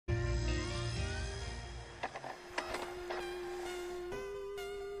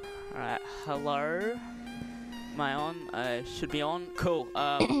Alright, hello. Am I on? I should be on. Cool.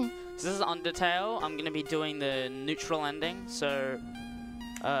 So this is Undertale. I'm gonna be doing the neutral ending, so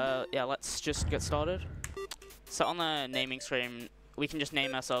yeah, let's just get started. So on the naming screen, we can just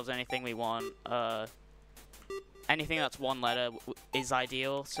name ourselves anything we want. Anything that's one letter is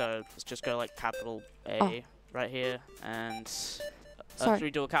ideal, so let's just go like capital A right here, and should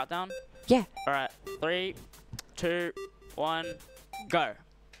we do a countdown? Yeah. Alright, 3, 2, 1, go.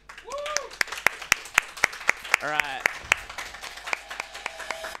 Alright.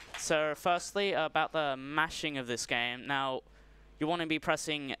 So firstly, about the mashing of this game. Now, you want to be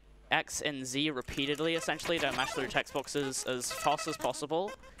pressing X and Z repeatedly, essentially, to mash through text boxes as fast as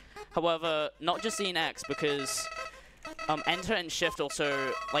possible. However, not just Z and X, because Enter and Shift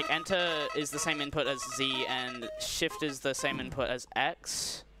also, like, Enter is the same input as Z, and Shift is the same input as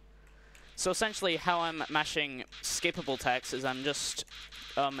X. So essentially, how I'm mashing skippable text is I'm just,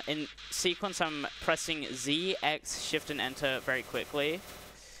 in sequence, I'm pressing Z, X, Shift, and Enter very quickly.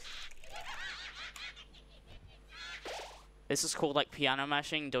 This is called, like, piano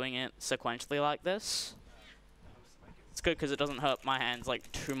mashing, doing it sequentially like this. It's good because it doesn't hurt my hands,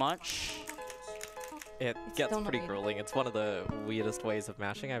 like, too much. It gets pretty grueling. It's one of the weirdest ways of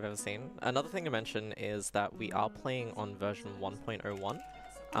mashing I've ever seen. Another thing to mention is that we are playing on version 1.01.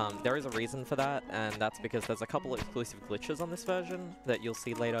 There is a reason for that, and that's because there's a couple of exclusive glitches on this version that you'll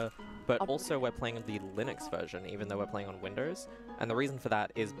see later, but also we're playing the Linux version, even though we're playing on Windows. And the reason for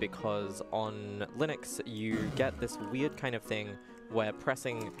that is because on Linux, you get this weird kind of thing where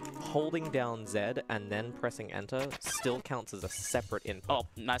holding down Z and then pressing Enter still counts as a separate input. Oh,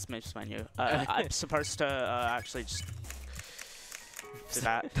 nice moves menu. I'm supposed to actually just do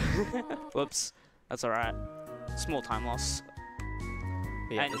that. Whoops. That's alright. Small time loss.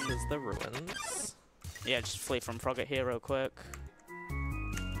 Yeah, this is the ruins. Yeah, just flee from Frogget here real quick.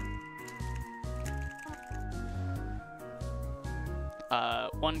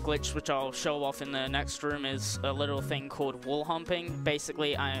 One glitch which I'll show off in the next room is a little thing called wall humping.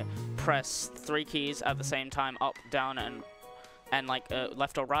 Basically, I press 3 keys at the same time, up, down, and like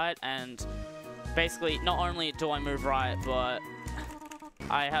left or right, and basically not only do I move right, but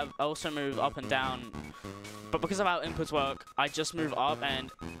I also move up and down. But because of how inputs work, I just move up,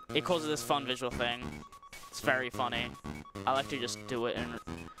 and it causes this fun visual thing. It's very funny. I like to just do it in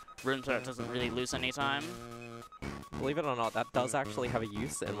rooms where it doesn't really lose any time. Believe it or not, that does actually have a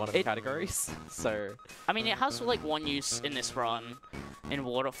use in one of the categories, so... I mean, it has, like, one use in this run, in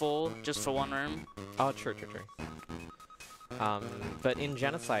Waterfall, just for one room. Oh, true. But in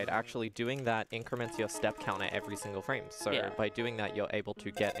Genocide, actually doing that increments your step counter every single frame. So by doing that, you're able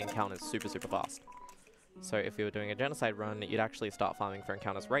to get encounters super fast. So if we were doing a Genocide run, you'd actually start farming for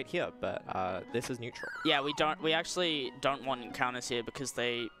encounters right here, but this is neutral. Yeah, we actually don't want encounters here because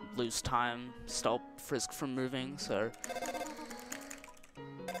they lose time, stop Frisk from moving, so...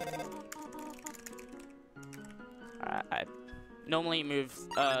 I normally move,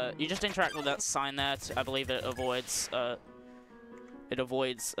 you just interact with that sign there, I believe it avoids a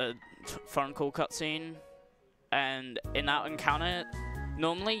phone call cutscene, and in that encounter,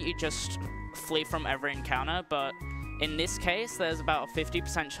 normally you just flee from every encounter, but in this case, there's about a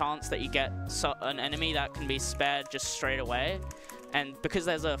 50% chance that you get an enemy that can be spared just straight away. And because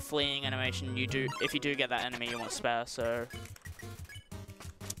there's a fleeing animation, if you do get that enemy, you want to spare. So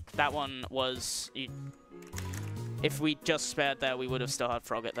that one was, if we just spared there, we would have still had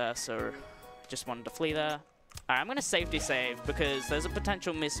Frogget there. So just wanted to flee there. Alright, I'm gonna safety save because there's a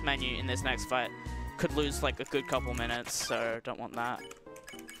potential miss menu in this next fight. Could lose like a good couple minutes, so don't want that.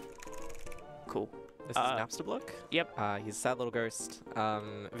 Cool. This is Napster Block. Yep. He's a sad little ghost.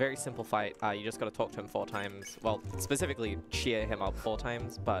 Very simple fight. You just got to talk to him 4 times. Well, specifically cheer him up 4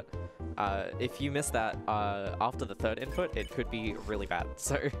 times, but if you miss that after the 3rd input, it could be really bad.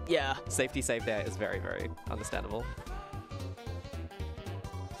 So yeah, safety save there is very understandable.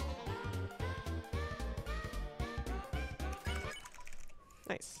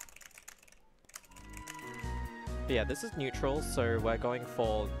 Nice. But yeah, this is neutral, so we're going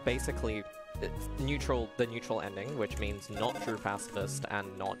for basically the neutral ending, which means not true pacifist and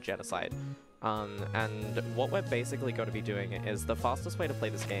not genocide. And what we're basically going to be doing is the fastest way to play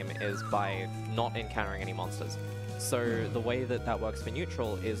this game is by not encountering any monsters. So the way that works for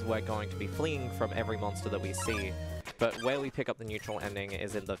neutral is we're going to be fleeing from every monster that we see, but where we pick up the neutral ending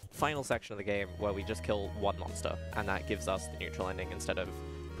is in the final section of the game where we just kill 1 monster, and that gives us the neutral ending instead of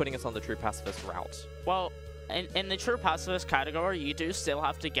putting us on the true pacifist route. Well, in the true pacifist category, you do still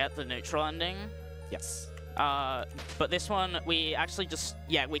have to get the neutral ending. Yes. But this one, we actually just,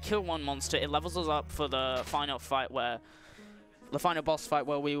 we kill 1 monster. It levels us up for the final fight where the final boss fight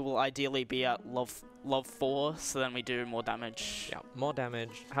where we will ideally be at love 4, so then we do more damage. Yeah, more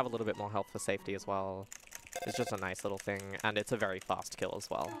damage, have a little bit more health for safety as well. It's just a nice little thing, and it's a very fast kill as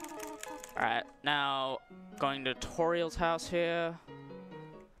well. Alright, now going to Toriel's house here.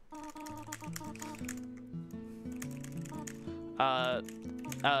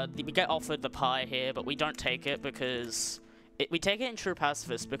 We get offered the pie here, but we don't take it because... we take it in True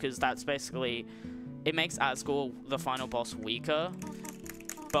Pacifist because that's basically... It makes Asgore, the final boss, weaker.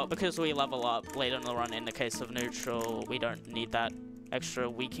 But because we level up later in the run, in the case of Neutral, we don't need that extra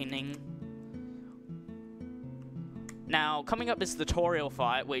weakening. Now, coming up is the Toriel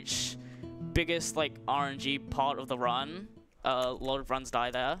fight, which... biggest, like, RNG part of the run. A lot of runs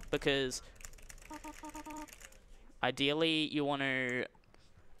die there because... ideally, you want to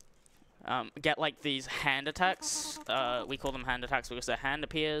get like these hand attacks. We call them hand attacks because their hand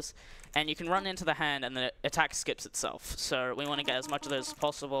appears, and you can run into the hand and the attack skips itself. So we want to get as much of those as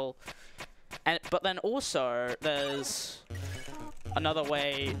possible. But then also, there's another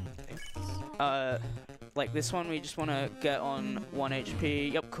way. Like this one, we just want to get on 1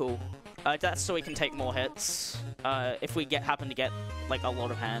 HP. Yep, cool. That's so we can take more hits. If we happen to get like a lot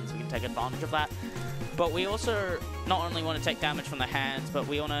of hands, we can take advantage of that. But we also not only want to take damage from the hands, but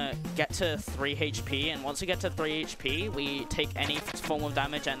we want to get to 3 HP, and once we get to 3 HP, we take any form of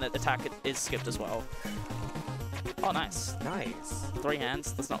damage and the attack is skipped as well. Oh, nice. Nice. 3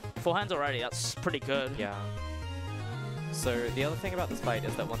 hands. That's not... 4 hands already. That's pretty good. Yeah. So the other thing about this fight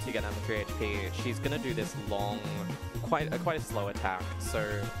is that once you get down to 3 HP, she's going to do this long, quite a slow attack. So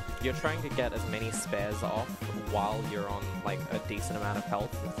you're trying to get as many spares off while you're on like a decent amount of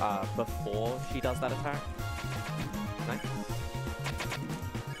health before she does that attack. Nice.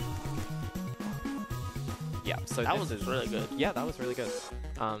 Yeah, so that was really good. Yeah, that was really good.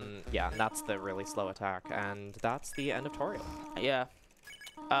 Yeah, and that's the really slow attack, and that's the end of Toriel. Yeah.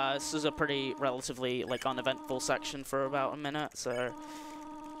 This is a pretty relatively like uneventful section for about a minute, so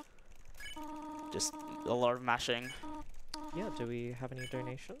just a lot of mashing. Yeah, do we have any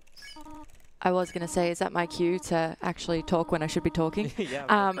donations? I was going to say, is that my cue to actually talk when I should be talking?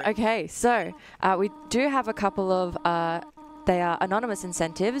 Yeah. Okay, so we do have a couple of, they are anonymous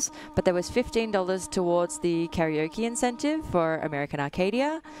incentives, but there was $15 towards the karaoke incentive for American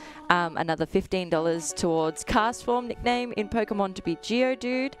Arcadia, another $15 towards cast form nickname in Pokemon to beat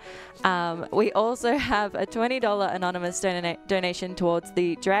Geodude. We also have a $20 anonymous donation towards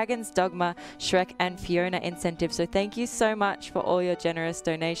the Dragon's Dogma, Shrek and Fiona incentive. So thank you so much for all your generous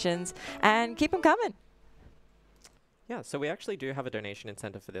donations, and keep them coming. Yeah, so we actually do have a donation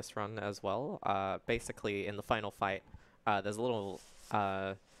incentive for this run as well. Basically, in the final fight, there's a little...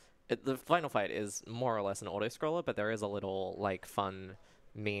 the final fight is more or less an auto-scroller, but there is a little, like, fun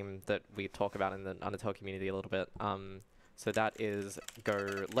meme that we talk about in the Undertale community a little bit. So that is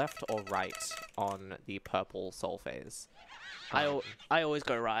go left or right on the purple soul phase. I always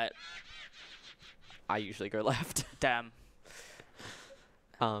go right. I usually go left. Damn.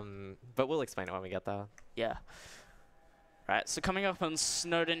 But we'll explain it when we get there. Yeah. Right, so coming up on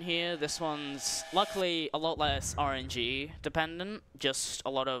Snowdin here, this one's luckily a lot less RNG dependent, just a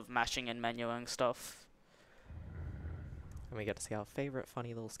lot of mashing and menuing stuff. And we get to see our favorite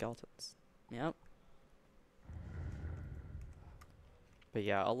funny little skeletons. Yep. But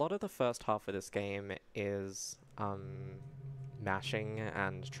yeah, a lot of the first half of this game is mashing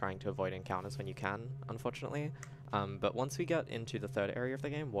and trying to avoid encounters when you can, unfortunately. But once we get into the third area of the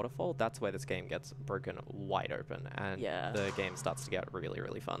game, Waterfall, that's where this game gets broken wide open, and the game starts to get really,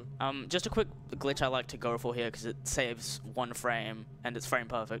 really fun. Just a quick glitch I like to go for here, because it saves 1 frame, and it's frame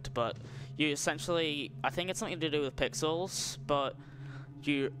perfect, but you essentially, I think it's something to do with pixels, but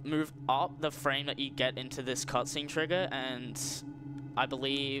you move up the frame that you get into this cutscene trigger, and I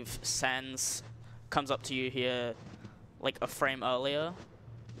believe Sans comes up to you here like a frame earlier.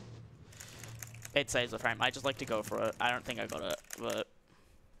 It saves the frame. I just like to go for it. I don't think I got it, but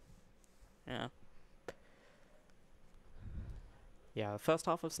yeah. Yeah, the first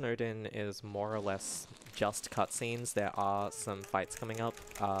half of Snowdin is more or less just cutscenes. There are some fights coming up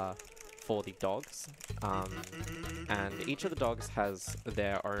for the dogs, and each of the dogs has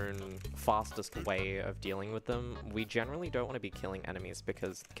their own fastest way of dealing with them. We generally don't want to be killing enemies,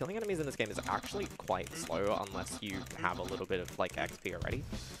 because killing enemies in this game is actually quite slow unless you have a little bit of like XP already.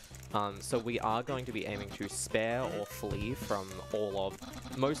 So we are going to be aiming to spare or flee from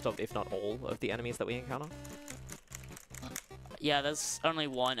most of, if not all, of the enemies that we encounter. Yeah, there's only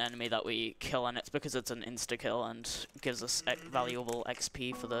 1 enemy that we kill, and it's because it's an insta-kill and gives us valuable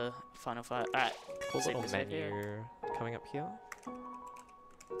XP for the final fight. Alright, cool little menu coming up here.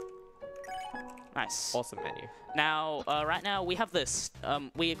 Nice. Awesome menu. Now, right now we have this.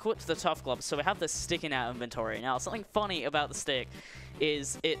 We equipped the tough gloves, so we have this stick in our inventory. Now, something funny about the stick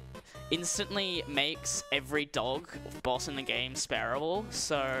is it instantly makes every dog boss in the game spareable.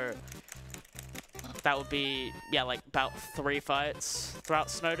 So that would be, yeah, like about 3 fights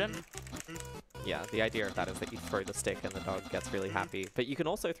throughout Snowden. Yeah, the idea of that is that you throw the stick and the dog gets really happy. But you can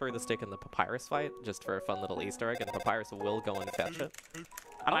also throw the stick in the Papyrus fight, just for a fun little Easter egg, and Papyrus will go and fetch it.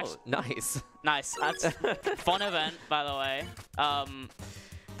 Nice. Nice. That's fun event, by the way.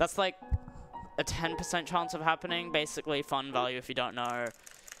 That's like a 10% chance of happening. Basically, fun value if you don't know.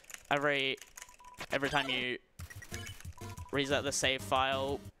 Every time you reset the save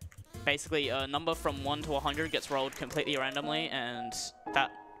file, basically a number from 1 to 100 gets rolled completely randomly, and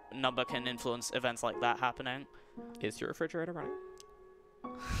that number can influence events like that happening. Is your refrigerator running?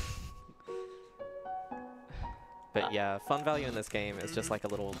 But yeah, fun value in this game is just like a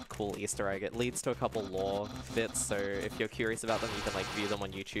little cool Easter egg. It leads to a couple lore bits, so if you're curious about them, you can like view them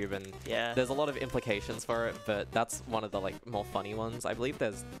on YouTube, and yeah, there's a lot of implications for it, but that's one of the like more funny ones. I believe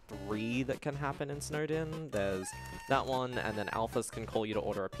there's 3 that can happen in Snowden. There's that one, and then alphas can call you to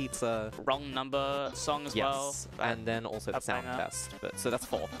order a pizza. Wrong number song as well. Yes, and then also the sound test. But so that's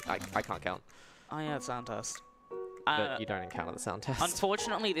 4. I can't count. Oh yeah, sound test. But you don't encounter the sound test.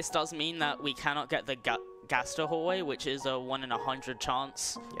 Unfortunately, this does mean that we cannot get the Gaster hallway, which is a 1 in 100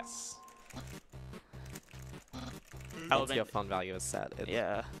 chance. Yes. Once your fun value is set, it's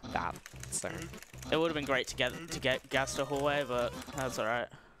that. So it would have been great to get Gaster hallway, but that's alright.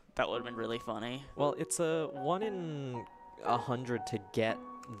 That would have been really funny. Well, it's a 1 in 100 to get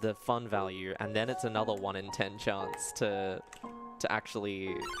the fun value, and then it's another 1 in 10 chance to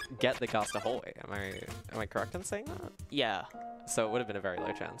actually get the Gaster hallway. Am I correct in saying that? Yeah. So it would have been a very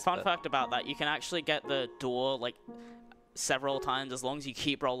low chance. Fun fact about that, you can actually get the door like several times as long as you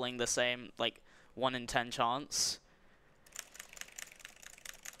keep rolling the same like 1 in 10 chance.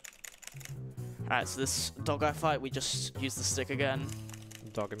 Alright, so this doggo fight, we just use the stick again.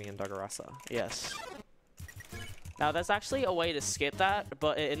 Dogami and Doggerasa. Yes. Now there's actually a way to skip that,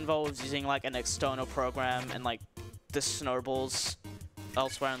 but it involves using like an external program and like the snowballs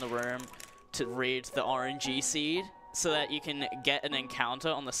elsewhere in the room to read the RNG seed, so that you can get an encounter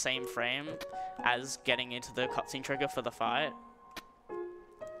on the same frame as getting into the cutscene trigger for the fight.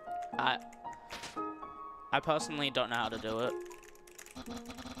 I personally don't know how to do it.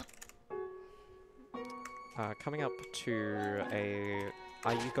 Coming up to a...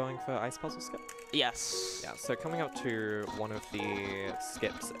 Are you going for ice puzzle skip? Yes. Yeah, so coming up to one of the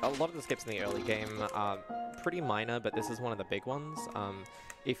skips, a lot of the skips in the early game are pretty minor, but this is one of the big ones.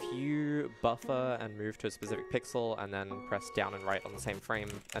 If you buffer and move to a specific pixel and then press down and right on the same frame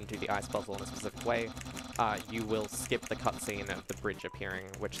and do the ice puzzle in a specific way, you will skip the cutscene of the bridge appearing,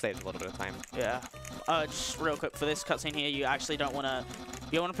 which saves a little bit of time. Yeah. Just real quick, for this cutscene here, you actually don't want to...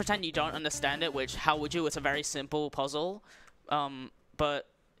 You want to pretend you don't understand it, which, how would you? It's a very simple puzzle. But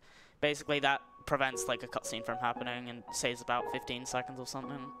basically that prevents like a cutscene from happening and saves about 15 seconds or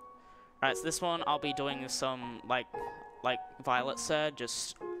something. Alright, so this one I'll be doing some like Violet said,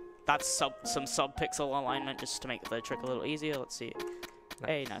 just that's some sub-pixel alignment just to make the trick a little easier. Let's see. Nice.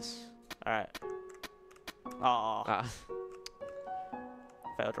 Hey, nice. Alright. Aww.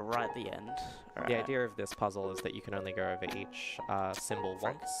 Failed to right at the end. All right. The idea of this puzzle is that you can only go over each symbol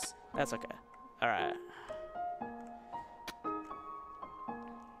once. That's okay. Alright.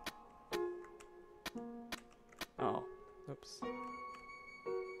 Oh. Oops.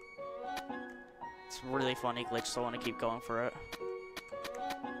 It's a really funny glitch, so I want to keep going for it.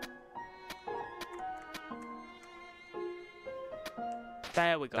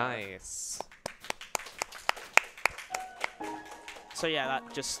 There we go. Nice. So yeah,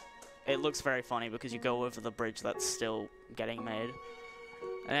 that just... It looks very funny because you go over the bridge that's still getting made.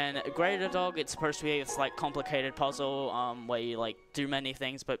 And then Greater Dog, it's supposed to be this like complicated puzzle where you like do many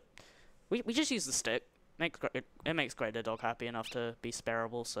things, but we just use the stick. It makes Greater Dog happy enough to be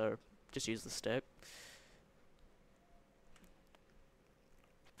spareable, so just use the stick.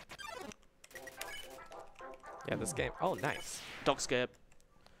 Yeah, this game... Oh, nice. Dog skip.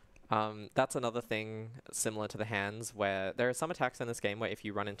 That's another thing similar to the hands, where there are some attacks in this game where if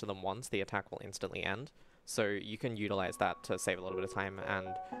you run into them once, the attack will instantly end. So you can utilize that to save a little bit of time, and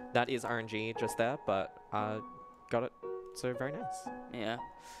that is RNG just there, but got it. So very nice. Yeah.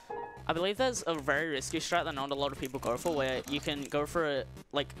 I believe there's a very risky strat that not a lot of people go for, where you can go for a,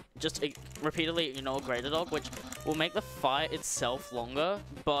 like, just repeatedly ignore Greater Dog, which will make the fight itself longer,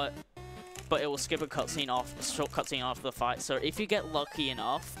 but it will skip a cutscene off, a short cutscene after the fight. So if you get lucky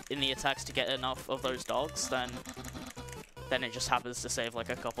enough in the attacks to get enough of those dogs, then then it just happens to save like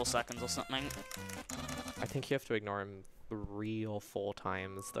a couple seconds or something. I think you have to ignore him 3 or 4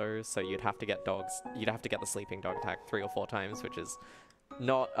 times though, so you'd have to get the sleeping dog attack 3 or 4 times, which is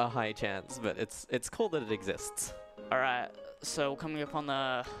not a high chance, but it's cool that it exists. Alright, so coming up on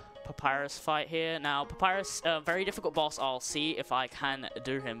the Papyrus fight here. Now, Papyrus, very difficult boss. I'll see if I can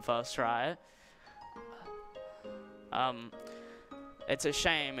do him first try. It's a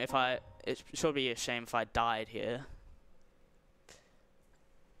shame if it should be a shame if I died here.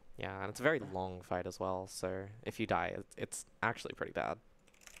 Yeah, and it's a very long fight as well, so if you die, it's actually pretty bad.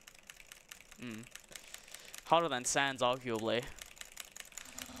 Harder than Sans, arguably.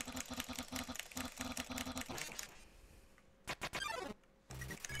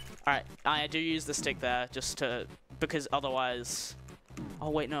 Alright, I do use the stick there, just to, because otherwise...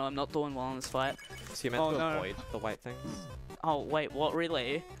 Oh wait, no, I'm not doing well in this fight. So you meant to avoid the white things? Oh wait, what,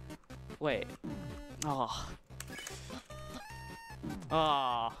 really? Wait. Oh.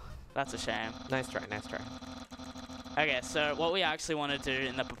 Oh, that's a shame. Nice try, nice try. Okay, so what we actually want to do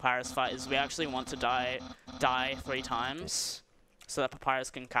in the Papyrus fight is we actually want to die 3 times, so that Papyrus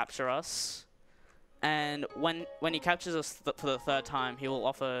can capture us. And when he captures us for the 3rd time, he will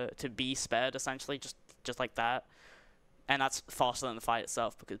offer to be spared, essentially, just like that. And that's faster than the fight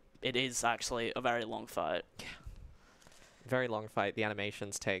itself, because it is actually a very long fight. Yeah. Very long fight. The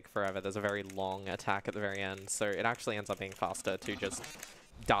animations take forever. There's a very long attack at the very end, so it actually ends up being faster to just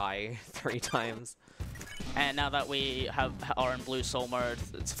die 3 times. And now that we are in blue soul mode,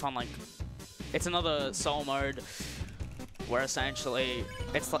 it's fun. Like, it's another soul mode where essentially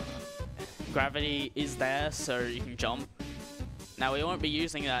it's like gravity is there, so you can jump. Now we won't be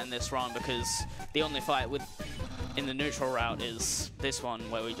using that in this run because the only fight in the neutral route is this one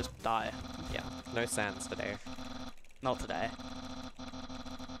where we just die. Yeah, no Sans today. Not today.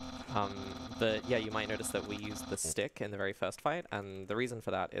 But yeah, you might notice that we used the stick in the very first fight, and the reason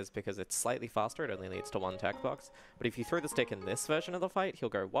for that is because it's slightly faster. It only leads to 1 tech box. But if you throw the stick in this version of the fight, he'll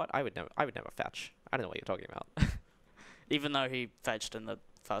go, "What? I would never fetch. I don't know what you're talking about." Even though he fetched in the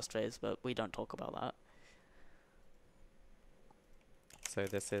first phase, but we don't talk about that. So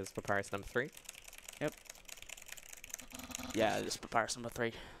this is Papyrus number 3. Yep. Yeah, this is Papyrus number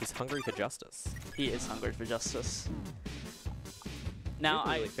 3. He's hungry for justice. He is hungry for justice. Now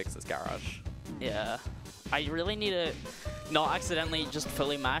I really fix this garage. Yeah, I really need to not accidentally just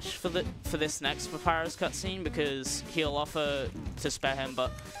fully mash for this next Papyrus cutscene, because he'll offer to spare him,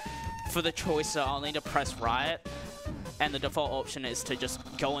 but for the choice I'll need to press right, and the default option is to just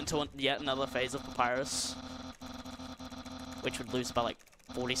go into yet another phase of Papyrus, which would lose about like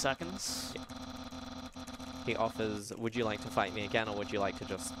 40 seconds. Yeah. He offers, "Would you like to fight me again, or would you like to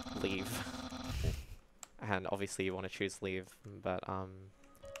just leave?" And obviously you want to choose leave, but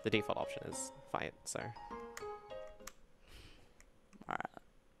the default option is fight, so. Alright.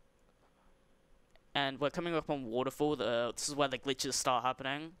 And we're coming up on Waterfall. This is where the glitches start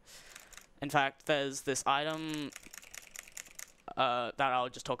happening. In fact, there's this item that I'll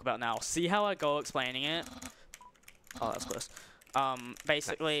just talk about now. See how I go explaining it? Oh, that's close.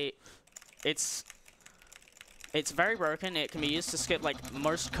 Basically, it's very broken. It can be used to skip like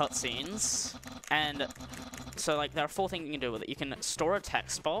most cutscenes, and so like there are 4 things you can do with it. You can store a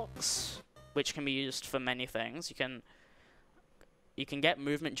text box, which can be used for many things. You can get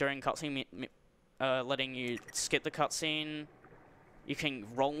movement during cutscene, letting you skip the cutscene. You can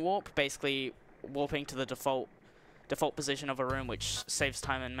roll warp, basically warping to the default position of a room, which saves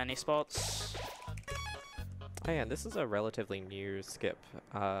time in many spots. Oh yeah, this is a relatively new skip.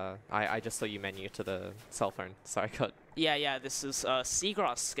 I just saw you menu to the cell phone, so I got... Yeah, this is a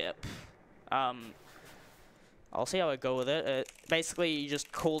seagrass skip. I'll see how I go with it. Basically, you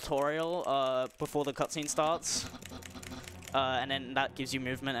just call Toriel before the cutscene starts, and then that gives you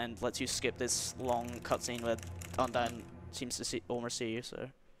movement and lets you skip this long cutscene where Undyne seems to almost see you, so...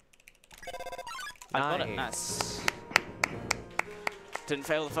 I got it, nice. Didn't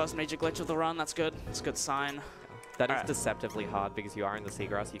fail the first major glitch of the run, that's good. It's a good sign. That is deceptively hard because you are in the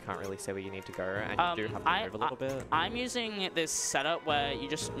seagrass, you can't really say where you need to go, and you do have to move a little bit. I'm using this setup where you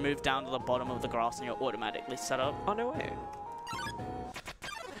just move down to the bottom of the grass and you're automatically set up. Oh, no way.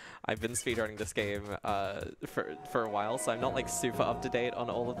 I've been speedrunning this game for a while, so I'm not like super up to date on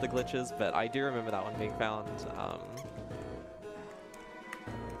all of the glitches, but I do remember that one being found.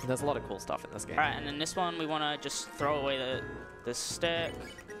 There's a lot of cool stuff in this game. Alright, and in this one we want to just throw away the stick.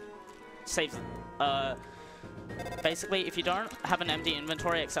 Save. Basically, if you don't have an empty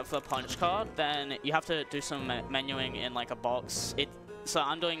inventory except for the punch card, then you have to do some menuing in like a box. So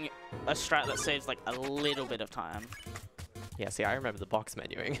I'm doing a strat that saves like a little bit of time. Yeah, see, I remember the box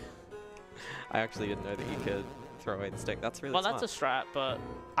menuing. I actually didn't know that you could throw away the stick. That's really Well, smart. that's a strat, but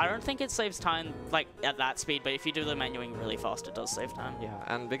I don't think it saves time like at that speed. But if you do the menuing really fast, it does save time. Yeah,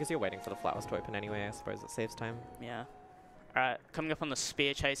 and because you're waiting for the flowers to open anyway, I suppose it saves time. Yeah. All right, coming up on the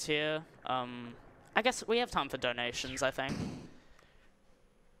spear chase here. I guess we have time for donations, I think.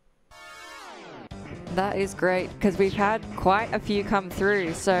 That is great because we've had quite a few come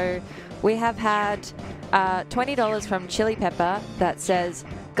through. So we have had $20 from Chili Pepper that says,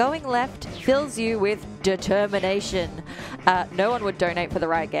 "Going left fills you with determination." No one would donate for the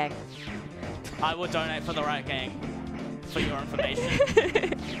Riot Gang. I would donate for the Riot Gang, for your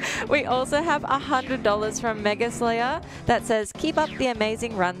information. We also have $100 from Mega Slayer that says, "Keep up the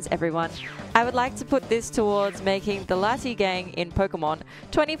amazing runs, everyone. I would like to put this towards making the Lati Gang in Pokemon.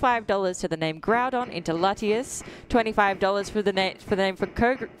 $25 to the name Groudon into Latias, $25 for the name for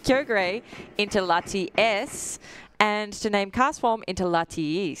Kyogre into Latias, and to name Castform into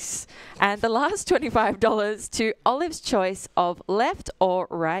Latias. And the last $25 to Olive's choice of left or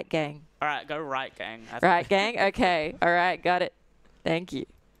right gang." All right, go Riot Gang. Right gang? Okay. All right, got it. Thank you.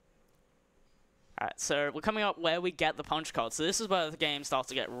 Alright, so we're coming up where we get the punch card. So this is where the game starts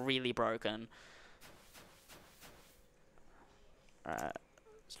to get really broken. Alright,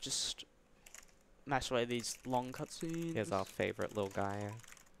 let's just mash away these long cutscenes. Here's our favorite little guy.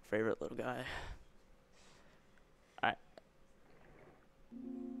 Favorite little guy. Alright.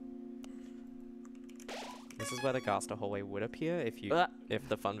 This is where the Gaster hallway would appear if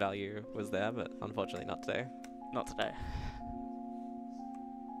the fun value was there, but unfortunately not today. Not today.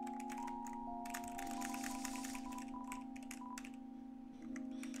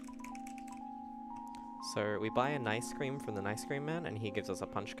 So we buy an ice cream from the ice cream man, and he gives us a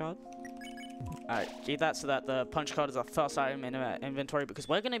punch card. Alright, do that so that the punch card is our first item in our inventory, because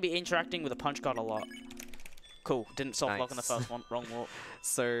we're going to be interacting with the punch card a lot. Cool, didn't soft lock on the first one, wrong warp.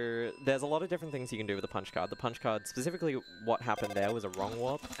 So there's a lot of different things you can do with the punch card. The punch card, specifically what happened there was a wrong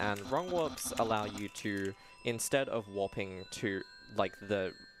warp, and wrong warps allow you to, instead of warping to like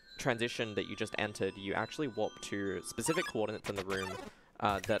the transition that you just entered, you actually warp to specific coordinates in the room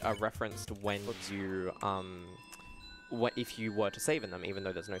that are referenced when you, if you were to save in them, even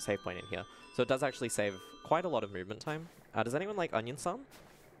though there's no save point in here. So it does actually save quite a lot of movement time. Does anyone like Onion Sun?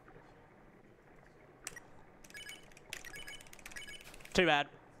 Too bad.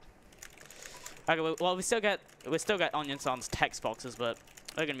 Okay, well we still get Onion Sun's text boxes, but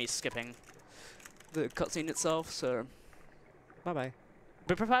we're gonna be skipping the cutscene itself. So Bye bye.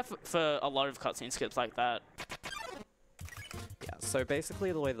 be prepared for a lot of cutscene skips like that. Yeah. So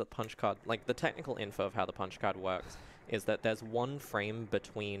basically, the way the punch card, like the technical info of how the punch card works, is that there's one frame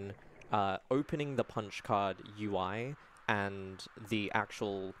between opening the punch card UI and the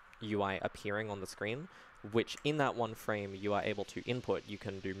actual UI appearing on the screen, which in that one frame you are able to input. You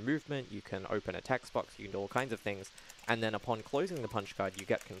can do movement, you can open a text box, you can do all kinds of things, and then upon closing the punch card you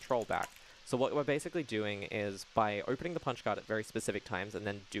get control back. So what we're basically doing is, by opening the punch card at very specific times and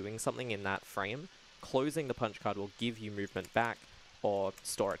then doing something in that frame, closing the punch card will give you movement back or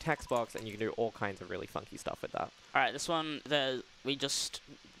store a text box, and you can do all kinds of really funky stuff with that. Alright, this one,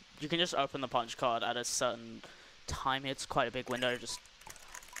 you can just open the punch card at a certain time. It's quite a big window, just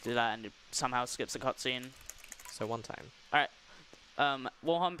do that and it somehow skips the cutscene. So one time. Alright,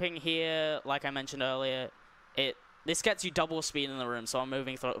 wall humping here, like I mentioned earlier, this gets you double speed in the room, so I'm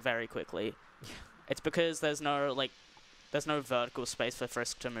moving through it very quickly. It's because there's no vertical space for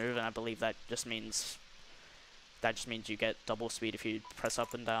Frisk to move, and I believe that just means you get double speed if you press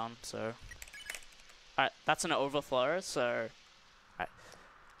up and down. So, alright, that's an overflow. So, alright,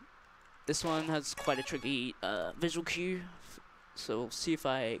 this one has quite a tricky visual cue. So we'll see if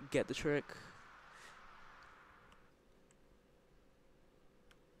I get the trick.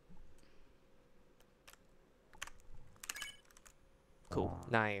 Cool.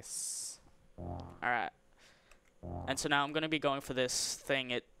 Nice. Alright. And so now I'm gonna be going for this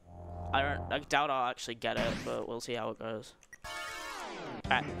thing. I doubt I'll actually get it, but we'll see how it goes.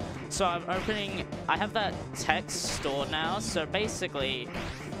 Alright. So I have that text stored now, so basically,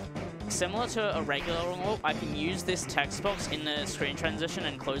 similar to a regular wrong warp, I can use this text box in the screen transition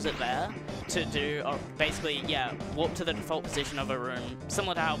and close it there to do, basically, yeah, warp to the default position of a room,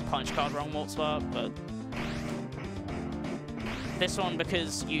 similar to how punch card wrong warps work, but this one,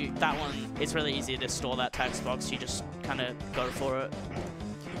 because that one, it's really easy to store that text box, you just kind of go for it.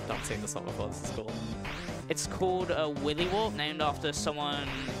 Not seen this one before, this is cool. It's called a Willy Warp, named after someone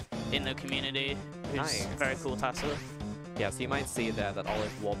in the community who's Nice. very cool tasser. Yeah, so you might see there that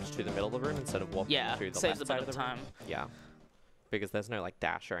Olive warped to the middle of the room instead of warping Yeah, to the saves left a side bit of of the room. time. Yeah, because there's no like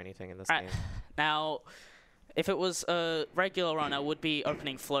dash or anything in this Alright, game. now If it was a regular run, I would be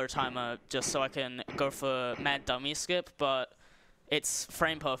opening flow timer just so I can go for mad dummy skip, but it's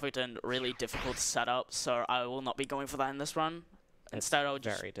frame perfect and really difficult to set up, so I will not be going for that in this run. Instead, I would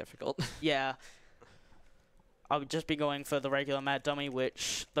just... Very difficult. Yeah. I would just be going for the regular mad dummy,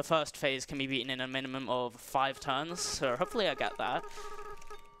 which the first phase can be beaten in a minimum of 5 turns, so hopefully I get that.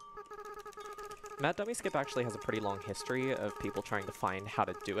 Mad Dummy Skip actually has a pretty long history of people trying to find how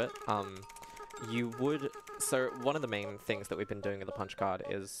to do it. So one of the main things that we've been doing in the punch card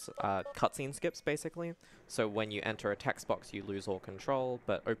is cutscene skips, basically. So when you enter a text box, you lose all control,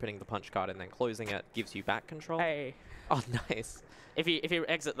 but opening the punch card and then closing it gives you back control. Hey. Oh, nice. If you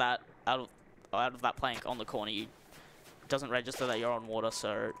exit that out of that plank on the corner, it doesn't register that you're on water,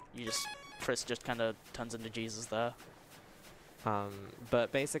 so Chris just kind of turns into Jesus there.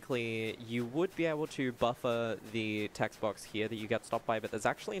 But basically, you would be able to buffer the text box here that you get stopped by, but there's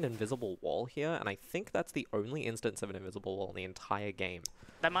actually an invisible wall here, and I think that's the only instance of an invisible wall in the entire game.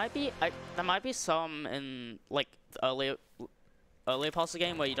 There might be some in like the earlier parts of the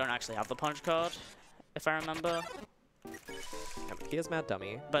game where you don't actually have the punch card, if I remember. Here's Mad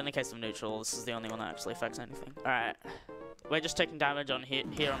Dummy. But in the case of neutral, this is the only one that actually affects anything. Alright. We're just taking damage on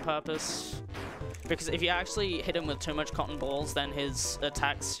here on purpose. Because if you actually hit him with too much cotton balls, then his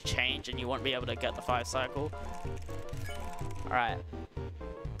attacks change and you won't be able to get the 5 cycle. Alright.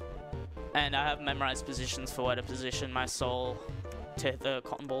 And I have memorized positions for where to position my soul to hit the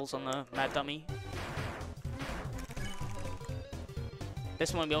cotton balls on the Mad Dummy.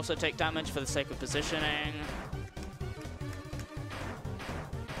 This one we also take damage for the sake of positioning.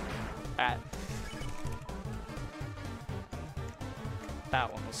 Alright.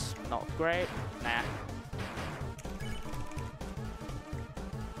 That one was not great. Nah.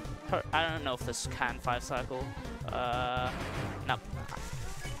 I don't know if this can 5 cycle. No.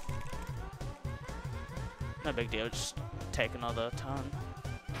 No big deal, just take another turn.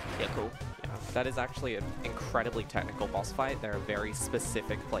 Yeah, cool. Yeah, that is actually an incredibly technical boss fight. There are very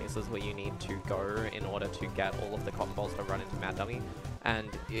specific places where you need to go in order to get all of the cotton balls to run into Mad Dummy. And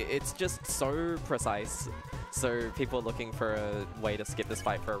it's just so precise. So people are looking for a way to skip this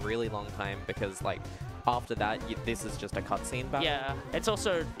fight for a really long time because, like, after that, this is just a cutscene battle. Yeah, it's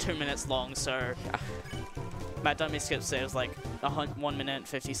also 2 minutes long, so yeah. Mad Dummy skip saves like 1 minute and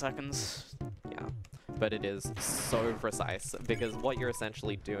 50 seconds. Yeah, but it is so precise because what you're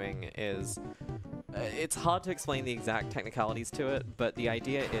essentially doing is it's hard to explain the exact technicalities to it, but the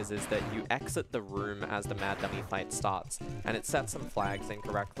idea is that you exit the room as the Mad Dummy fight starts, and it sets some flags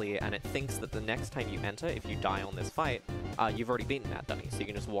incorrectly, and it thinks that the next time you enter, if you die on this fight, you've already beaten Mad Dummy, so you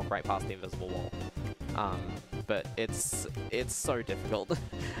can just walk right past the invisible wall. But it's so difficult.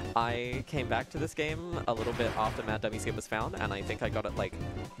 I came back to this game a little bit after Mad Dummy Skip was found, and I think I got it like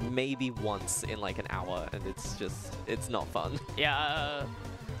maybe once in like an hour, and it's not fun. Yeah,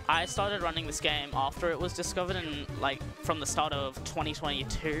 I started running this game after it was discovered in like from the start of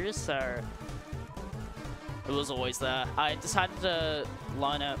 2022, so it was always there. I decided to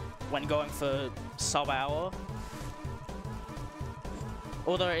learn it when going for sub-hour.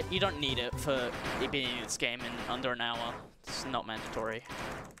 Although you don't need it for beating this game in under an hour. It's not mandatory.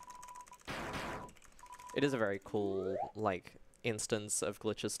 It is a very cool, like, instance of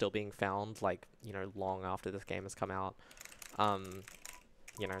glitches still being found, like, you know, long after this game has come out.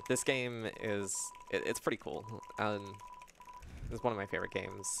 You know, this game is, it's pretty cool. It's one of my favorite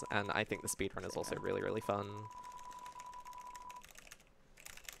games, and I think the speedrun is also really, really fun.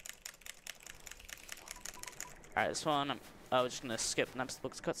 Alright, this one, I was just gonna skip next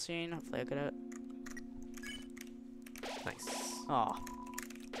book's cutscene. Hopefully I get it. Nice. Aw.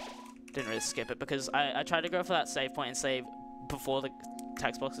 Didn't really skip it because I tried to go for that save point and save before the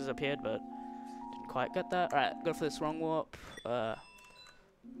text boxes appeared, but didn't quite get that. Alright, go for this wrong warp.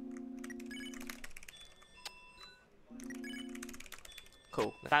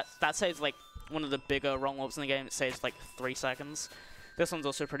 Cool. Nice. That saves like one of the bigger wrong warps in the game. It saves like 3 seconds. This one's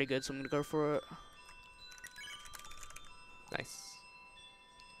also pretty good, so I'm gonna go for it. Nice.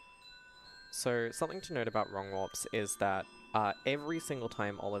 So something to note about wrong warps is that every single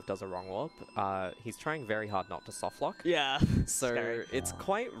time Olive does a wrong warp, he's trying very hard not to softlock. Yeah. So Scary. it's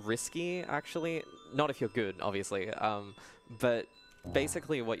quite risky, actually. Not if you're good, obviously. But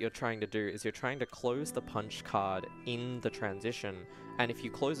basically what you're trying to do is you're trying to close the punch card in the transition, and if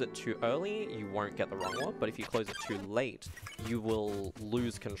you close it too early, you won't get the wrong warp, but if you close it too late, you will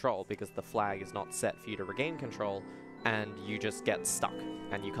lose control because the flag is not set for you to regain control, and you just get stuck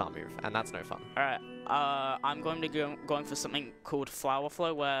and you can't move, and that's no fun. Alright, I'm going to go going for something called Flower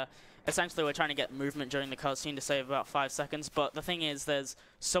Flow, where essentially we're trying to get movement during the cutscene to save about 5 seconds, but the thing is there's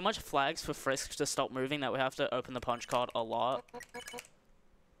so much flags for Frisk to stop moving that we have to open the punch card a lot.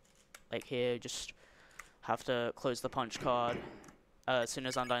 Like here, just have to close the punch card as soon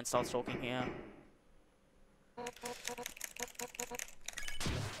as Undyne starts talking here.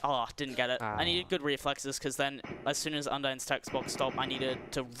 Oh, didn't get it. I needed good reflexes, because then as soon as Undyne's text box stopped, I needed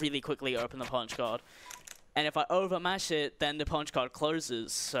to really quickly open the punch card. And if I overmash it, then the punch card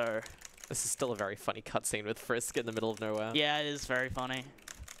closes, so... This is still a very funny cutscene with Frisk in the middle of nowhere. Yeah, it is very funny.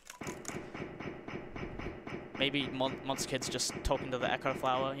 Maybe Monster Kid's just talking to the Echo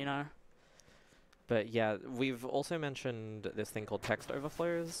Flower, you know? But yeah, we've also mentioned this thing called text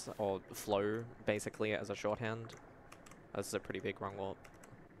overflows, or flow, basically, as a shorthand. This is a pretty big rung warp.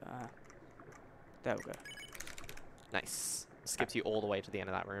 There we go. Nice. Skips you all the way to the end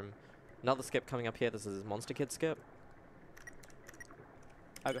of that room. Another skip coming up here. This is Monster Kid skip.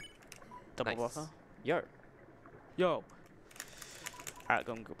 Okay. Double Nice. buffer. Yo. Yo. Alright,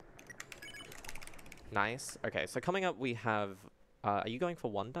 go. Nice. Okay, so coming up we have... are you going for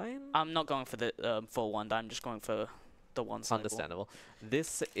one dime? I'm not going for the full one, I'm just going for the one cycle. Understandable.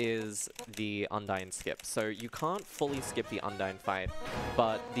 This is the Undyne skip. So you can't fully skip the Undyne fight,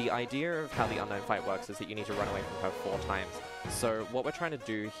 but the idea of how the Undyne fight works is that you need to run away from her 4 times. So what we're trying to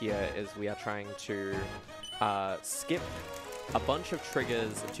do here is we are trying to skip a bunch of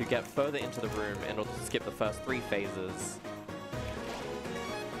triggers to get further into the room in order to skip the first 3 phases.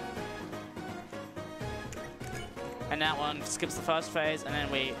 And that one skips the first phase, and then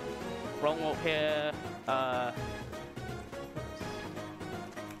we wrong warp here.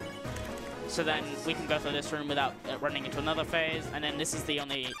 So then we can go through this room without running into another phase, and then this is the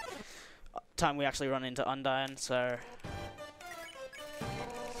only time we actually run into Undyne, so...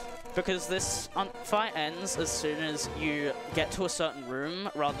 Because this fight ends as soon as you get to a certain room,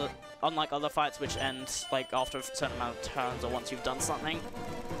 unlike other fights which end like after a certain amount of turns or once you've done something.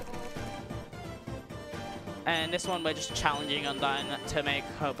 And this one we're just challenging Undyne to make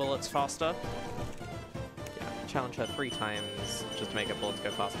her bullets faster. Challenge her 3 times just to make her bullets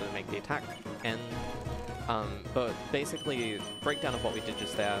go faster and make the attack end. But basically, breakdown of what we did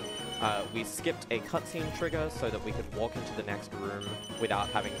just there, we skipped a cutscene trigger so that we could walk into the next room without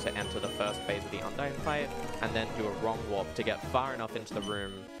having to enter the first phase of the Undyne fight, and then do a wrong warp to get far enough into the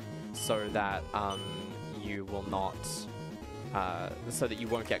room so that you will not, so that you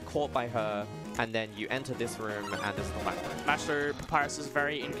won't get caught by her, and then you enter this room, and this is the final room. Master Papyrus is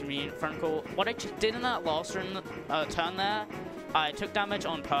very inconvenient for Uncle. What I did in that last room, turn there, I took damage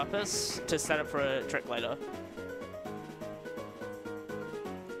on purpose to set up for a trick later.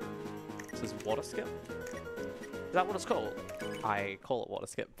 This is water skip? Is that what it's called? I call it water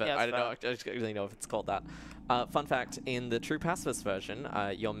skip, but Yeah, I don't really know if it's called that. Fun fact, in the true pacifist version,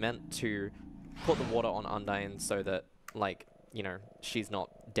 you're meant to put the water on Undyne so that, like, you know, she's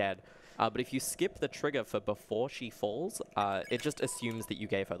not dead. But if you skip the trigger for before she falls, it just assumes that you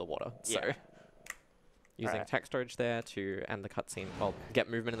gave her the water. So, using text storage there to end the cutscene, well,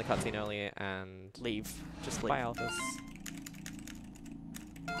 get movement in the cutscene earlier and Leave. Just leave. bye, Alphys.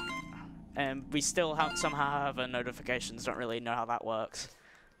 And we still somehow have a notifications, don't really know how that works.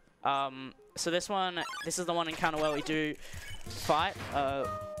 So this is the one encounter where we do fight.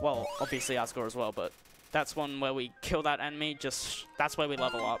 Well, obviously our score as well, but that's one where we kill that enemy, that's where we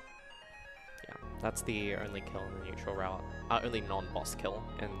level up. Yeah, that's the only kill in the neutral route. Only non-boss kill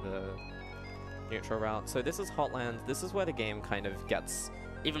in the neutral route. So this is Hotland. This is where the game kind of gets...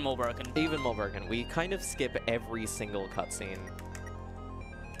 Even more broken. Even more broken. We kind of skip every single cutscene.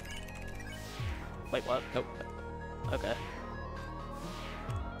 Wait, what? Nope. Okay.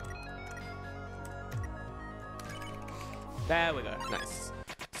 There we go. Nice.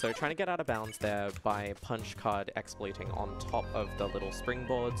 So trying to get out of bounds there by punch card exploiting on top of the little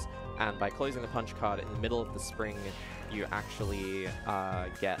springboards, and by closing the punch card in the middle of the spring, you actually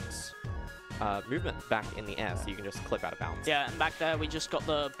get movement back in the air, so you can just clip out of bounds. Yeah, and back there we just got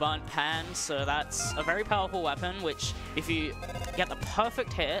the burnt pan, so that's a very powerful weapon, which if you get the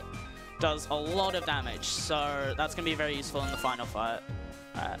perfect hit, does a lot of damage, so that's going to be very useful in the final fight.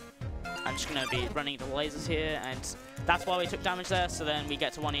 I'm just going to be running the lasers here, and that's why we took damage there, so then we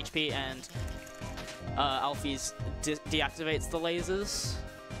get to 1 HP, and Alphys deactivates the lasers.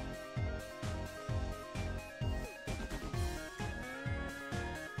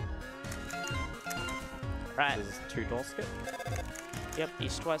 Right. This is 2-door skip. Yep,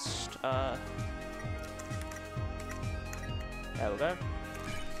 east-west. There we go.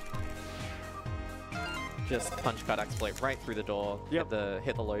 just punch card exploit right through the door, Yep.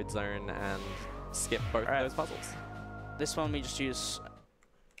 hit the load zone, and skip both of those puzzles. This one we just use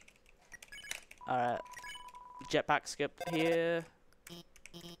jetpack skip here.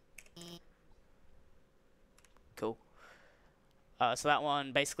 Cool. So that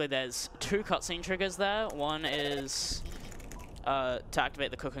one, basically there's 2 cutscene triggers there. One is to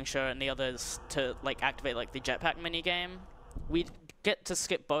activate the cooking show, and the other is to like activate like the jetpack minigame. We get to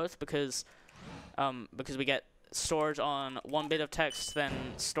skip both because we get storage on one bit of text, then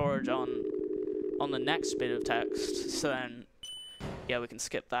storage on the next bit of text. So then, yeah, we can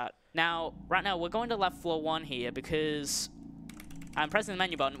skip that. Now, right now we're going to left floor 1 here because I'm pressing the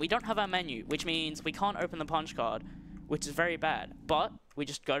menu button. We don't have our menu, which means we can't open the punch card, which is very bad. But we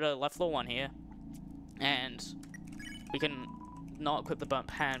just go to left floor 1 here, and we can not equip the burnt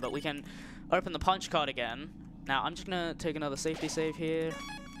pan, but we can open the punch card again. Now, I'm just gonna take another safety save here.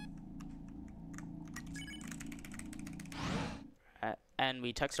 And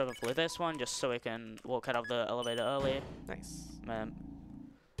we text overflow this one just so we can walk out of the elevator early. Nice.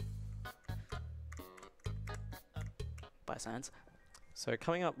 By signs. So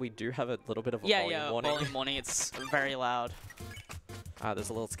coming up, we do have a little bit of a volume warning. Volume warning. It's very loud. There's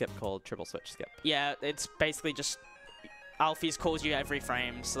a little skip called triple switch skip. Yeah, it's basically just Alfie's calls you every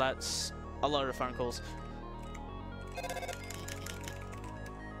frame, so that's a lot of phone calls.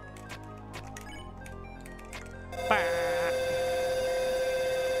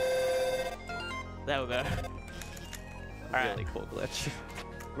 There we go. Really cool glitch.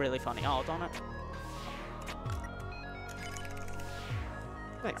 Really funny. Oh, darn it.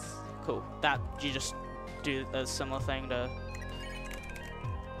 Nice. Cool. That, you just do a similar thing to...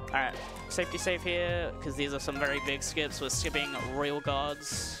 Alright, safety save here, because these are some very big skips. We're skipping real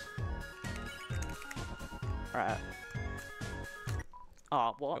guards. Alright.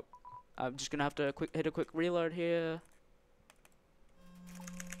 Oh, what? I'm just gonna have to hit a quick reload here.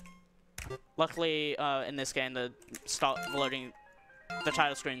 Luckily, in this game, the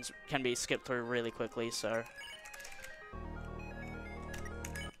title screens can be skipped through really quickly, so...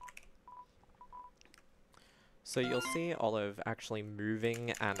 So you'll see Olive actually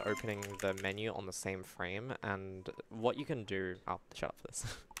moving and opening the menu on the same frame, and what you can do... Oh, shut up for this.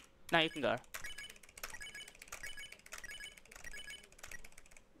 Now you can go.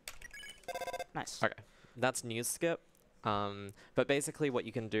 Nice. Okay, that's news skip. But basically what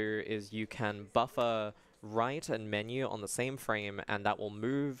you can do is you can buffer right and menu on the same frame, and that will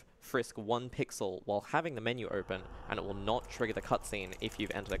move frisk 1 pixel while having the menu open, and it will not trigger the cutscene if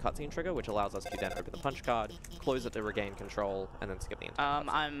you've entered a cutscene trigger, which allows us to then open the punch card, close it to regain control, and then skip the entire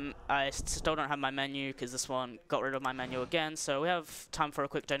cutscene. I still don't have my menu because this one got rid of my menu again, so we have time for a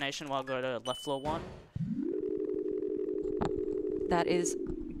quick donation while I go to left floor 1. That is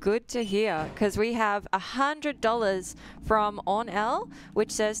good to hear, because we have $100 from OnL,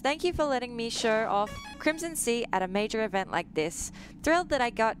 which says, "Thank you for letting me show off Crimson Sea at a major event like this. Thrilled that I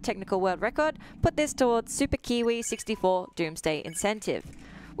got technical world record. Put this towards Super Kiwi 64 Doomsday incentive."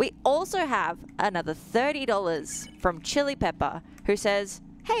 We also have another $30 from Chili Pepper, who says,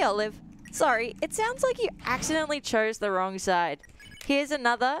 "Hey Olive, sorry, it sounds like you accidentally chose the wrong side. Here's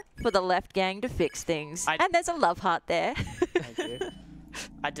another for the left gang to fix things." And there's a love heart there. Thank you.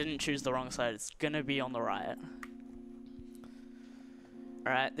 I didn't choose the wrong side. It's gonna be on the right.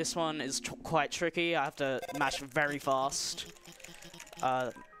 Alright, this one is quite tricky. I have to mash very fast.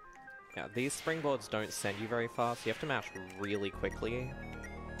 Yeah, these springboards don't send you very fast. You have to mash really quickly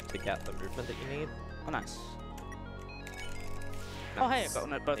to get the movement that you need. Oh, nice. Oh, hey, I got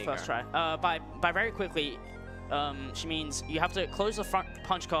it both first try. By very quickly, she means you have to close the front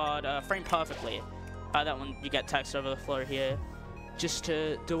punch card frame perfectly. That one, you get text over the floor here. Just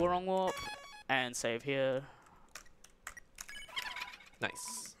to do a wrong warp and save here.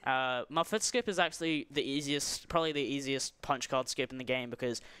 Nice. My foot skip is actually the easiest, probably the easiest punch card skip in the game,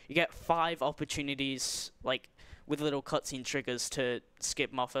 because you get 5 opportunities, like, with little cutscene triggers to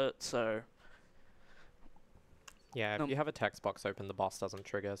skip Muffet, so... Yeah, if you have a text box open, the boss doesn't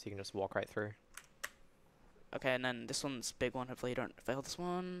trigger, so you can just walk right through. Okay, and then this one's a big one. Hopefully you don't fail this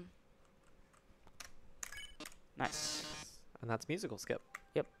one. Nice. And that's musical skip.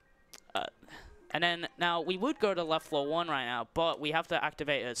 Yep. And then, now, we would go to left floor 1 right now, but we have to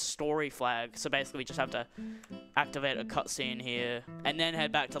activate a story flag. So basically, we just have to activate a cutscene here, and then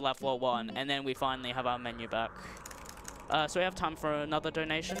head back to left floor 1, and then we finally have our menu back. So we have time for another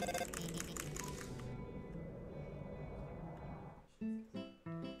donation.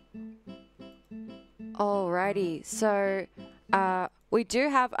 Alrighty, so we do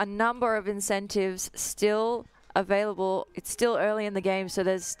have a number of incentives still available. It's still early in the game, so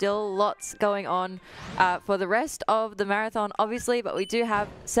there's still lots going on for the rest of the marathon, obviously, but we do have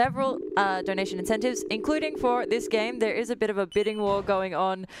several donation incentives, including for this game. There is a bit of a bidding war going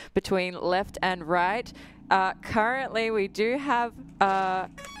on between left and right. Currently, we do have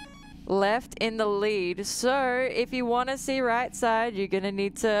left in the lead, so if you want to see right side, you're going to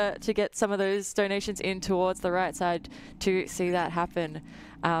need to get some of those donations in towards the right side to see that happen.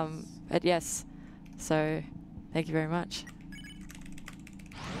 But yes, so thank you very much.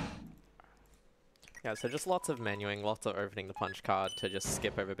 Yeah, so just lots of menuing, lots of opening the punch card to just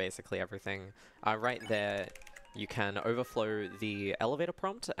skip over basically everything. Right there, you can overflow the elevator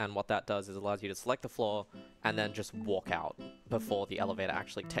prompt, and what that does is allows you to select the floor and then just walk out before the elevator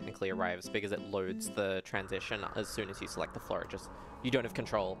actually technically arrives, because it loads the transition as soon as you select the floor. You don't have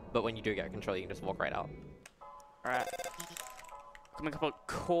control, but when you do get control, you can just walk right out. Alright. Coming up a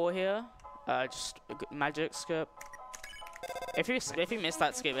core here. Just a magic skip. If you miss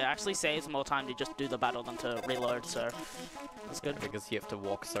that skip, it actually saves more time to just do the battle than to reload, so that's good. Because you have to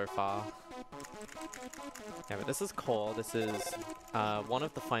walk so far. Yeah, but this is core. This is one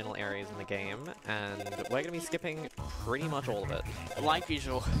of the final areas in the game, and we're going to be skipping pretty much all of it. Like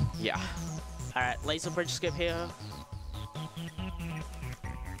usual. Yeah. Alright, laser bridge skip here.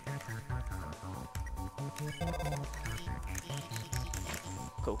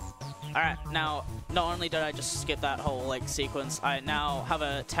 Cool. Alright, now, not only did I just skip that whole, like, sequence, I now have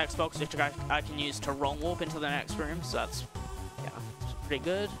a text box which I can use to wrong warp into the next room, so that's, yeah, pretty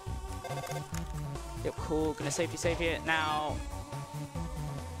good. Yep, cool. Gonna save here. Now,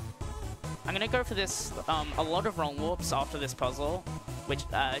 I'm gonna go for this, a lot of wrong warps after this puzzle, which,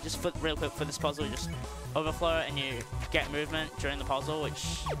 real quick for this puzzle, you just overflow and you get movement during the puzzle, which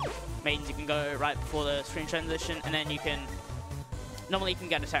means you can go right before the screen transition, and then you can, normally you can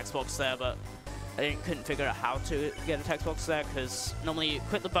get a text box there, but I couldn't figure out how to get a text box there, because normally you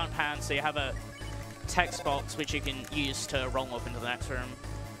quit the burnt hand, so you have a text box which you can use to wrong warp into the next room.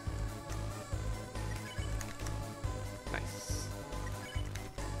 Nice.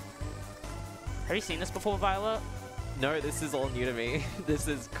 Have you seen this before, Violet? No, this is all new to me. This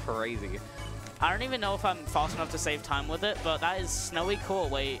is crazy. I don't even know if I'm fast enough to save time with it, but that is snowy core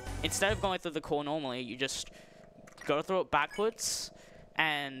where instead of going through the core normally, you just go through it backwards,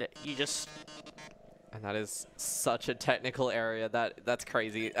 and you just... And that is such a technical area. That's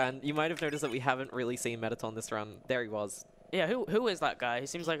crazy. And you might have noticed that we haven't really seen Metaton this run. There he was. Yeah, who is that guy? He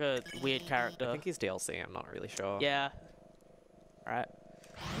seems like a weird character. I think he's DLC, I'm not really sure. Yeah. Alright.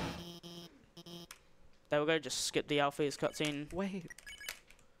 There we go, just skip the Alpha's cutscene. Wait.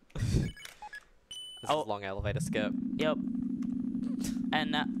 This is long elevator skip. Yep.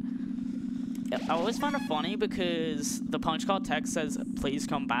 And I always find it funny because the punch card text says, "Please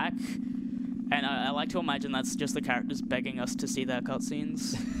come back." And I like to imagine that's just the characters begging us to see their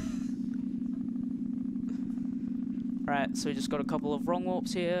cutscenes. Right, so we just got a couple of wrong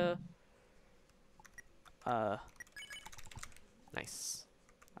warps here. Nice.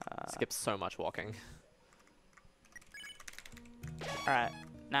 Skips so much walking. Alright,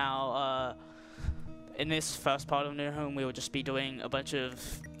 now, in this first part of New Home, we will just be doing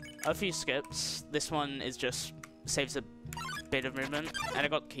a few skips. This one is just saves a bit of movement, and I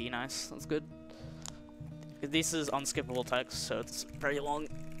got the key, nice, that's good. This is unskippable text, so it's pretty long.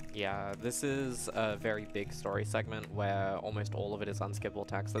 Yeah, this is a very big story segment where almost all of it is unskippable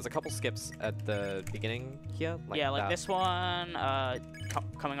text. There's a couple skips at the beginning here. Like this one,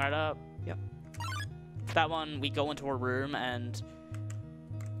 coming right up. Yep. That one, we go into a room and...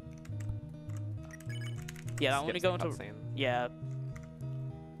 Yeah, that one we go into... Yeah.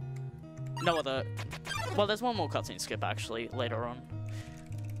 No other... Well, there's one more cutscene skip, actually, later on.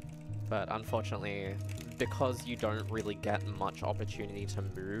 But unfortunately, because you don't really get much opportunity to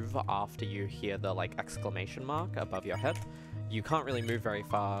move after you hear the, like, exclamation mark above your head, you can't really move very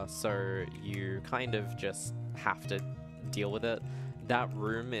far, so you kind of just have to deal with it. That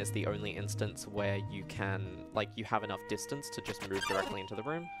room is the only instance where you can, like, you have enough distance to just move directly into the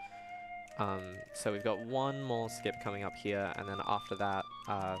room. So we've got one more skip coming up here, and then after that,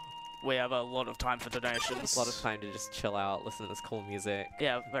 we have a lot of time for donations. A lot of time to just chill out, listen to this cool music.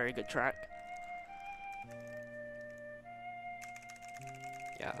 Yeah, very good track.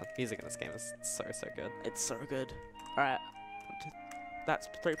 Yeah, music in this game is so good. It's so good. Alright. That's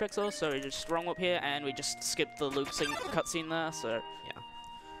 3 pixels, so we just wrong up here, and we just skip the loop cutscene there, so... Yeah.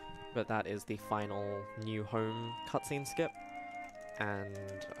 But that is the final New Home cutscene skip. And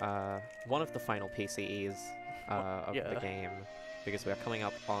one of the final PCEs of the game, because we are coming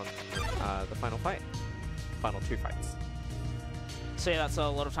up on the final fight. Final 2 fights. So yeah, that's a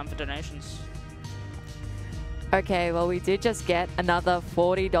lot of time for donations. Okay, well, we did just get another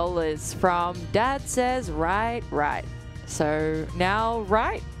 $40 from Dad Says Right. So now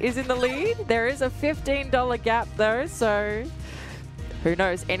Right is in the lead. There is a $15 gap though, so who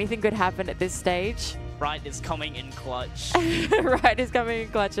knows? Anything could happen at this stage. Right is coming in clutch. Right is coming in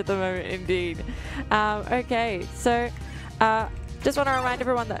clutch at the moment, indeed. Okay, so just want to remind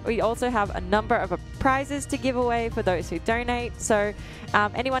everyone that we also have a number of prizes to give away for those who donate. So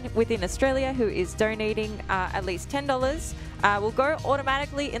anyone within Australia who is donating at least $10 will go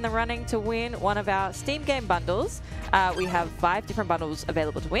automatically in the running to win one of our Steam game bundles. We have 5 different bundles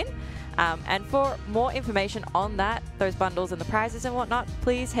available to win. And for more information on that, those bundles and the prizes and whatnot,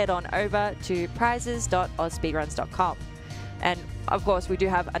 please head on over to prizes.ausspeedruns.com. And of course, we do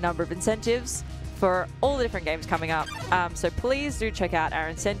have a number of incentives for all the different games coming up. So please do check out our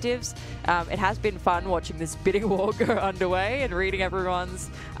incentives. It has been fun watching this bidding war go underway and reading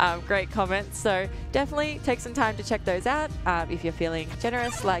everyone's great comments. So definitely take some time to check those out if you're feeling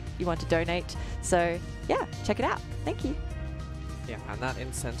generous, like you want to donate. So yeah, check it out. Thank you. Yeah, and that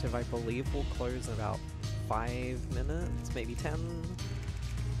incentive, I believe, will close in about 5 minutes, maybe 10.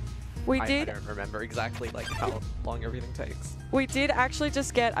 I don't remember exactly like how long everything takes. We did actually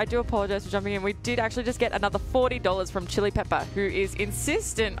just get, I do apologize for jumping in, we did actually just get another $40 from Chili Pepper, who is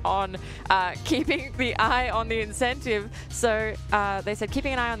insistent on keeping the eye on the incentive. So they said,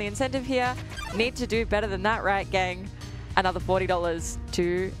 keeping an eye on the incentive here, need to do better than that, right, gang? Another $40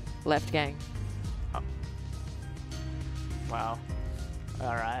 to Left Gang. Oh. Wow.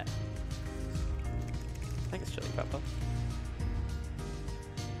 All right. Thanks, Chili Pepper.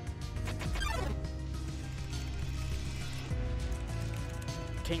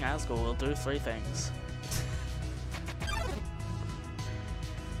 King Asgore will do 3 things.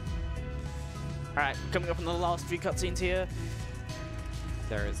 Alright, coming up in the last few cutscenes here.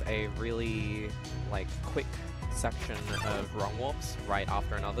 There is a really like quick section of wrong warps right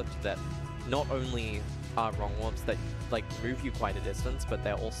after another that not only are wrong warps that like move you quite a distance, but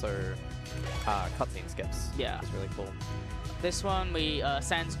they're also cutscene skips. Yeah. It's really cool. This one,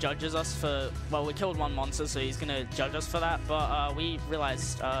 Sans judges us for, well, we killed one monster, so he's gonna judge us for that, but we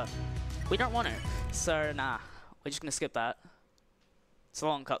realized we don't want to, so nah, we're just gonna skip that. It's a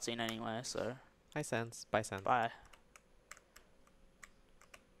long cutscene anyway, so. Hi, Sans. Bye, Sans. Bye.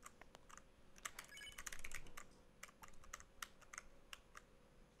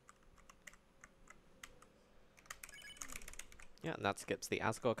 Yeah, and that skips the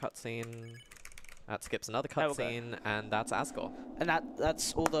Asgore cutscene. That skips another cutscene, and that's Asgore. And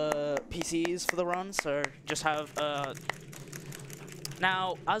that's all the PCs for the run, so just have...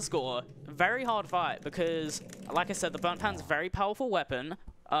 Now, Asgore, very hard fight, because, like I said, the Burnt Pan's a very powerful weapon.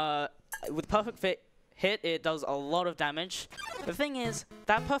 With perfect hit, it does a lot of damage. The thing is,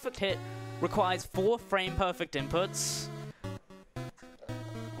 that perfect hit requires 4 frame-perfect inputs.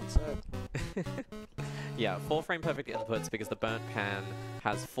 What's up? Yeah, 4 frame perfect inputs because the Burnt Pan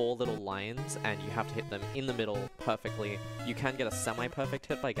has 4 little lines and you have to hit them in the middle perfectly. You can get a semi-perfect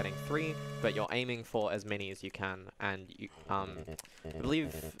hit by getting 3, but you're aiming for as many as you can. And you, I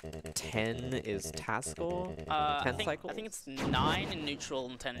believe 10 is task score? 10 cycles? I think it's 9 in neutral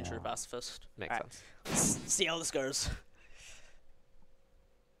and 10 in true pacifist. Makes sense. Let's see how this goes.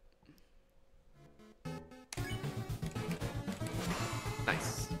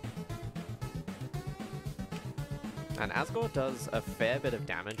 Nice. And Asgore does a fair bit of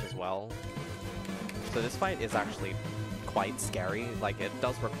damage as well. So this fight is actually quite scary. Like, it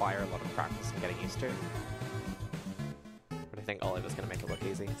does require a lot of practice and getting used to. But I think Oliver's going to make it look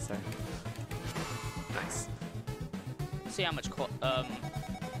easy, so... Nice. See how much...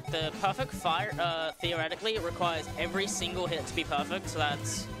 the perfect fire, theoretically, it requires every single hit to be perfect, so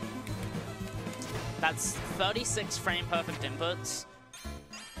that's 36 frame perfect inputs.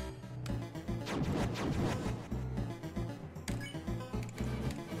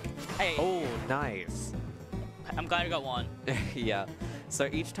 Hey. Oh, nice. I'm glad I got one. Yeah. So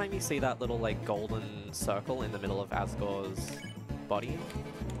each time you see that little, like, golden circle in the middle of Asgore's body,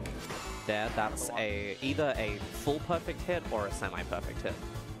 that's either a full perfect hit or a semi-perfect hit.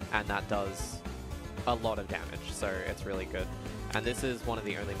 And that does a lot of damage, so it's really good. And this is one of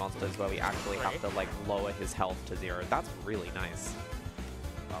the only monsters where we actually have to, like, lower his health to 0. That's really nice.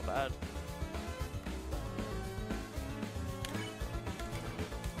 Not bad.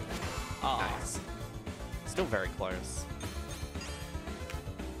 Oh. Nice. Still very close.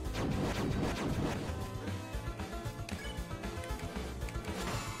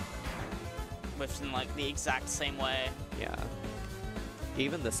 Whiffed in, like, the exact same way. Yeah.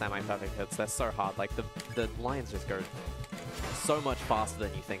 Even the semi-perfect hits, they're so hard. Like, the lines just go so much faster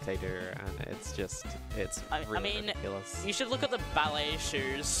than you think they do, and it's really I mean, ridiculous. you should look at the ballet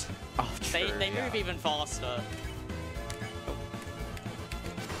shoes. Oh, true, They move even faster.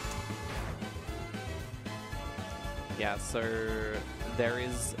 Yeah, so there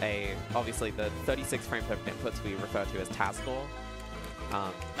is obviously the 36 frame per inputs we refer to as TAS score.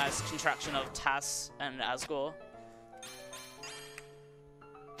 Nice contraction of TAS and ASGOR.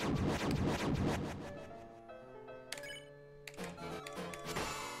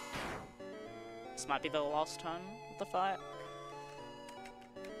 This might be the last turn of the fight.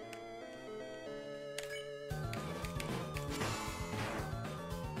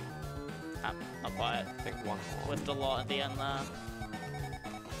 Not quite. I think one more. Whiffed a lot at the end there.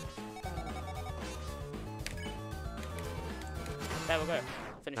 There we go.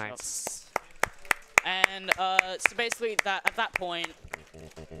 Finish Nice. off. And so basically, at that point,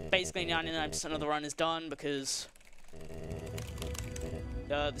 basically 99% of the run is done because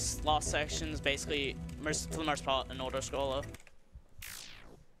this last section is basically, for the most part, an auto-scroller.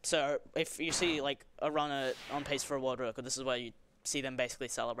 So if you see like a runner on pace for a world record, this is where you see them basically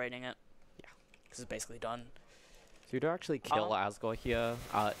celebrating it. Yeah, because it's basically done. So you do actually kill ASGOR here.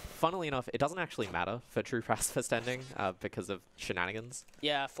 Funnily enough, it doesn't actually matter for true pacifist ending because of shenanigans.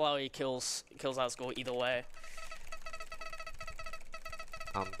 Yeah, Flowey kills ASGOR either way.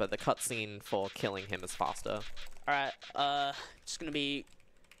 But the cutscene for killing him is faster. Alright, just gonna be...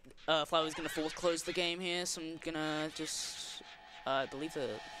 Flowey's gonna force close the game here, so I'm gonna just... I believe the...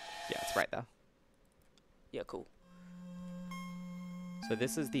 Yeah, it's right there. Yeah, cool. So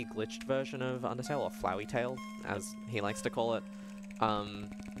this is the glitched version of Undertale, or Flowey Tale, as he likes to call it.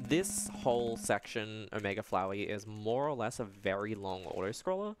 This whole section, Omega Flowey, is more or less a very long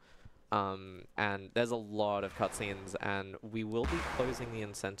auto-scroller. And there's a lot of cutscenes, and we will be closing the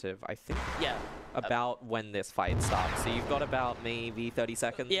incentive, I think, about when this fight starts. So you've got about maybe 30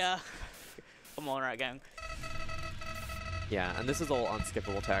 seconds. Yeah. I'm on right, gang. Yeah, and this is all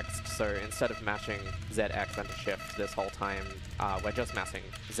unskippable text, so instead of mashing Z, X, Enter, Shift this whole time, we're just mashing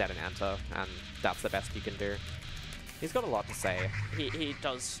Z and Enter, and that's the best you can do. He's got a lot to say. He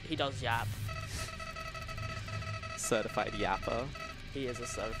does yap. Certified yapper. He is a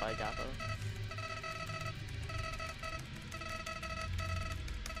certified yapper.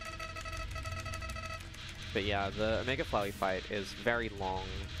 But yeah, the Omega Flowey fight is very long.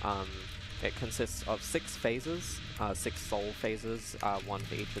 It consists of 6 phases, 6 soul phases, one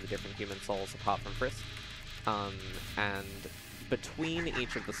for each of the different human souls apart from Frisk. And between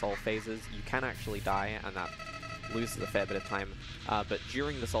each of the soul phases, you can actually die, and that loses a fair bit of time. But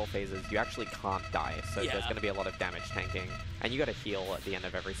during the soul phases, you actually can't die, so there's going to be a lot of damage tanking. And you got to heal at the end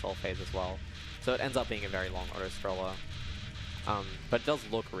of every soul phase as well. So it ends up being a very long auto-scroller. But it does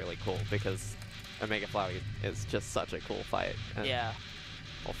look really cool, because Omega Flowey is just such a cool fight. Yeah.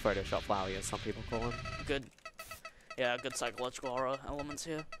 Or Photoshop Flowey, as some people call him. Good. Yeah, good psychological horror elements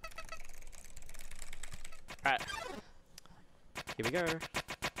here. Alright. Here we go.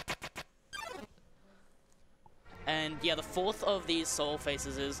 And yeah, the fourth of these soul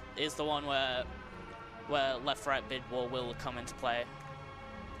faces is the one where left-right bid war will come into play.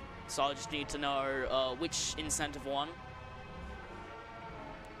 So I just need to know which incentive won.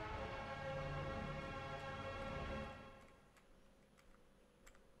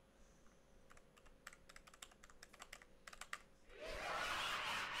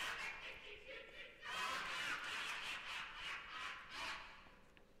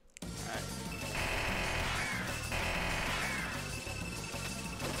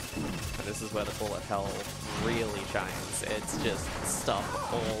 This is where the bullet hell really shines. It's just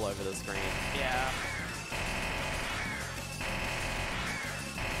stuff all over the screen. Yeah.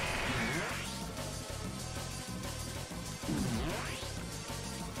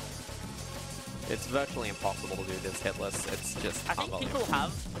 It's virtually impossible to do this hitless. It's just I think people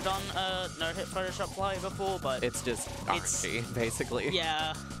have done no-hit Photoshop Flowey before, but... It's just RNG, basically.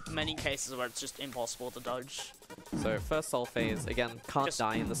 Yeah, many cases where it's just impossible to dodge. So first soul phase, again, can't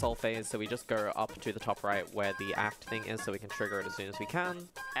die in the soul phase, so we just go up to the top right where the act thing is, so we can trigger it as soon as we can.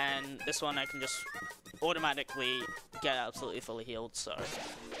 And this one I can just automatically get absolutely fully healed, so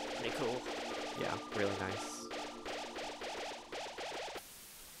pretty cool. Yeah, really nice.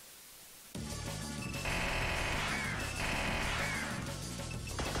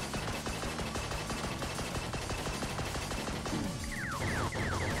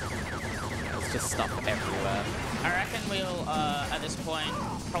 Just stuff everywhere. I reckon we'll, at this point,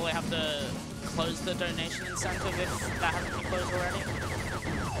 probably have to close the donation incentive if that hasn't been closed already.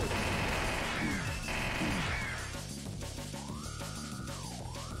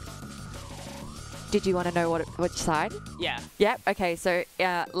 did you want to know which side? Yeah. Yep. Okay. So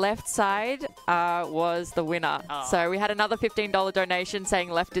left side was the winner. Oh. So we had another $15 donation saying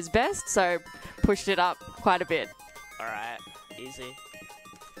left is best. So pushed it up quite a bit. All right. Easy.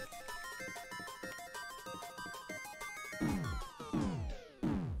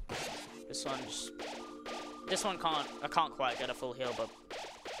 This one I can't quite get a full heal, but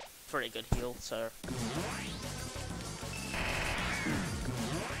pretty good heal. So.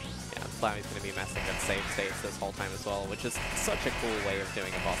 Flowey's going to be messing with save states this whole time as well, which is such a cool way of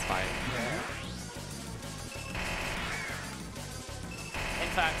doing a boss fight. Yeah. In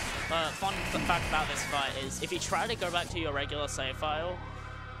fact, fun fact about this fight is if you try to go back to your regular save file,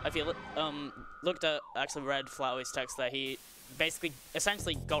 if you looked at actually read Flowey's text there, he basically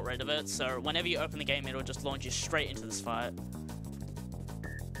essentially got rid of it, so whenever you open the game, it'll just launch you straight into this fight.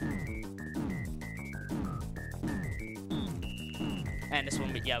 And this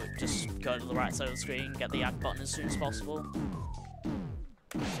one, yeah, we just go to the right side of the screen, get the act button as soon as possible.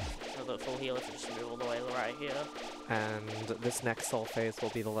 Another full heal if you just move all the way to the right here. And this next soul phase will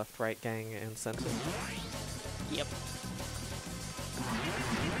be the left-right gang incentive. Yep.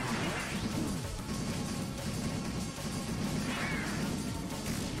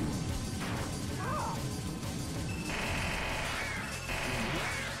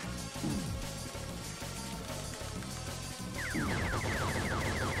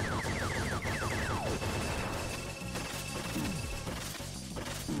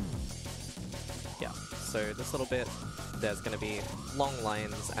 So this little bit, there's going to be long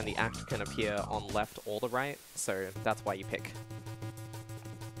lines, and the act can appear on left or the right, so that's why you pick.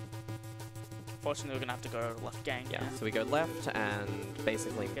 Fortunately, we're going to have to go left gang. Yeah, so we go left, and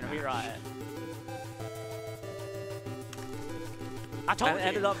basically... Gonna be right. I told you! And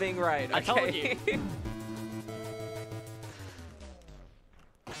ended up being right, okay. I told you!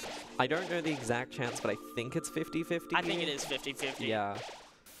 I don't know the exact chance, but I think it's 50-50. I think it is 50-50. Yeah.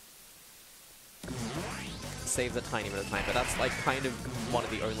 Saves a tiny bit of time, but that's like kind of one of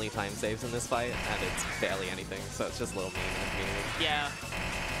the only time saves in this fight, and it's barely anything, so it's just a little meme in the community. Yeah.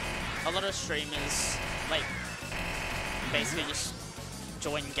 A lot of streamers, like, basically just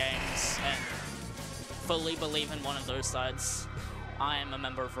join games and fully believe in one of those sides. I am a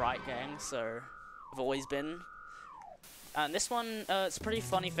member of Right Gang, so I've always been. And this one, it's a pretty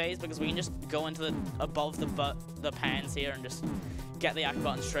funny phase because we can just go into the above the pans here and just get the act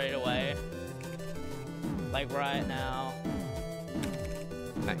button straight away. Like right now.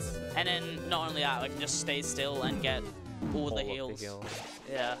 Nice. And then not only that, I can just stay still and get all the heals.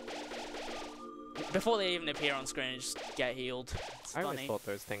 Yeah. Before they even appear on screen, just get healed. It's I funny. always thought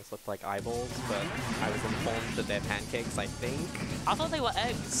those things looked like eyeballs, but I was informed that they're pancakes, I think. I thought they were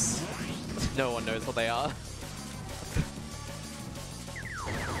eggs. No one knows what they are.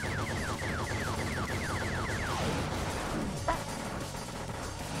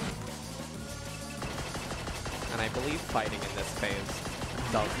 And I believe fighting in this phase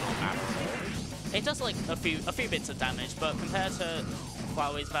does not matter at all. It does like a few bits of damage, but compared to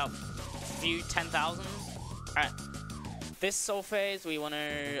Flowey's about a few 10,000. Alright. This soul phase we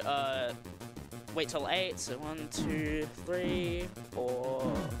wanna wait till 8, so 1, 2, 3,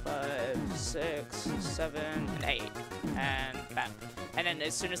 4, 5, 6, 7, and 8. And bam. And then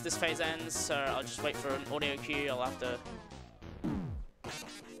as soon as this phase ends, so I'll just wait for an audio cue, I'll have to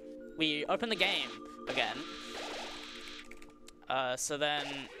we open the game again. So then,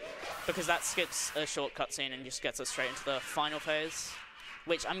 because that skips a short cutscene and just gets us straight into the final phase,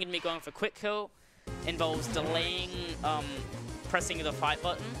 which I'm going to be going for quick kill, involves delaying pressing the fight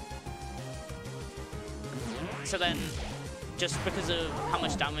button. So then, just because of how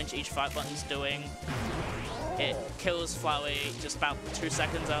much damage each fight button's doing, it kills Flowey just about 2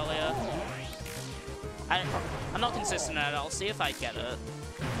 seconds earlier. I'm not consistent at it, I'll see if I get it.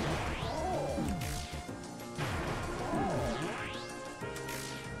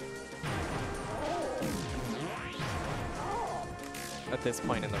 At this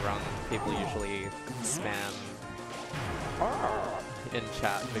point in the run, people usually spam in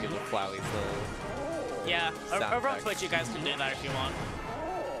chat because of Flowey's little Yeah, sound over on effect. Twitch you guys can do that if you want.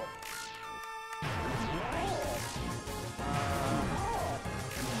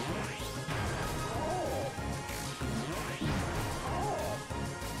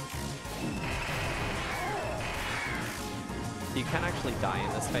 You can actually die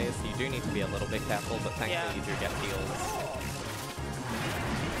in this phase, so you do need to be a little bit careful, but thankfully Yeah. you do get heals.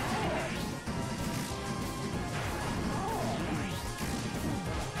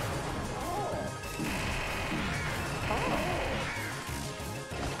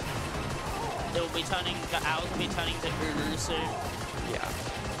 It will be turning, the owls will be turning to Uru soon. Yeah.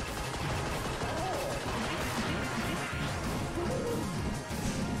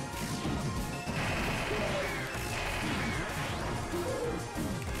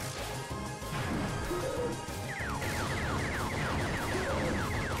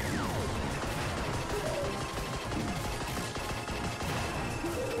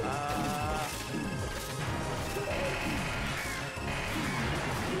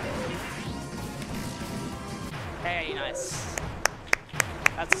 Nice.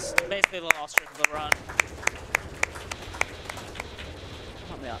 That's basically the last trick of the run.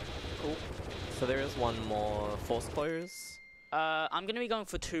 Oh, yeah. Cool. So there is one more force close. I'm going to be going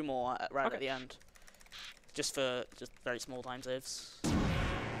for 2 more right at the end. Just very small time saves.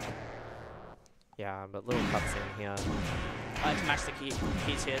 Yeah, but little cutscene here. I like to match the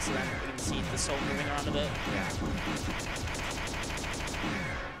keys here so then we can see the soul moving around a bit. Yeah.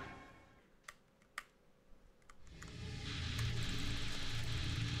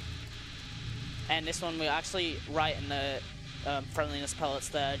 And this one we're actually right in the friendliness pellets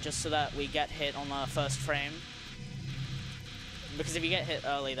there just so that we get hit on the first frame. Because if you get hit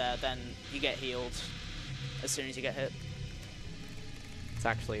early there, then you get healed as soon as you get hit. It's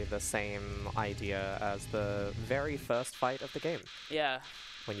actually the same idea as the very first fight of the game. Yeah.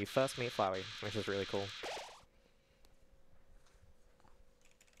 When you first meet Flowey, which is really cool.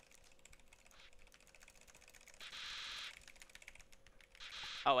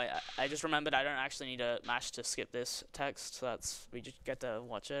 Oh wait, I just remembered I don't actually need a mash to skip this text. So we just get to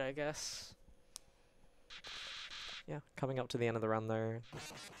watch it, I guess. Yeah, coming up to the end of the run though.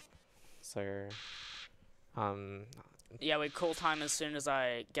 So, yeah, we call time as soon as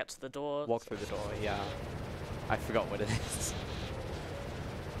I get to the door. walk through the door, yeah. I forgot what it is.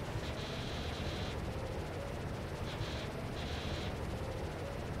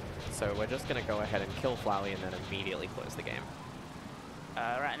 So we're just gonna go ahead and kill Flowey and then immediately close the game.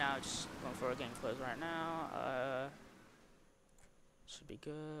 Right now, just going for a game close right now. Should be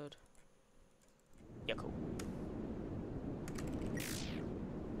good. Yeah, cool.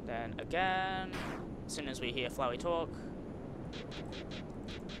 Then again, as soon as we hear Flowey talk.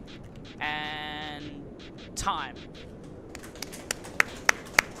 And time.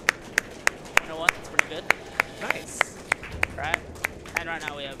 You know what? That's pretty good. Nice. Right? And right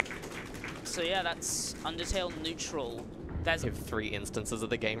now we have... So yeah, that's Undertale neutral. There's You have 3 instances of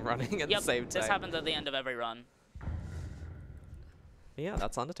the game running at the same time. This happens at the end of every run. Yeah,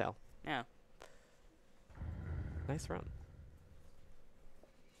 that's Undertale. Yeah. Nice run.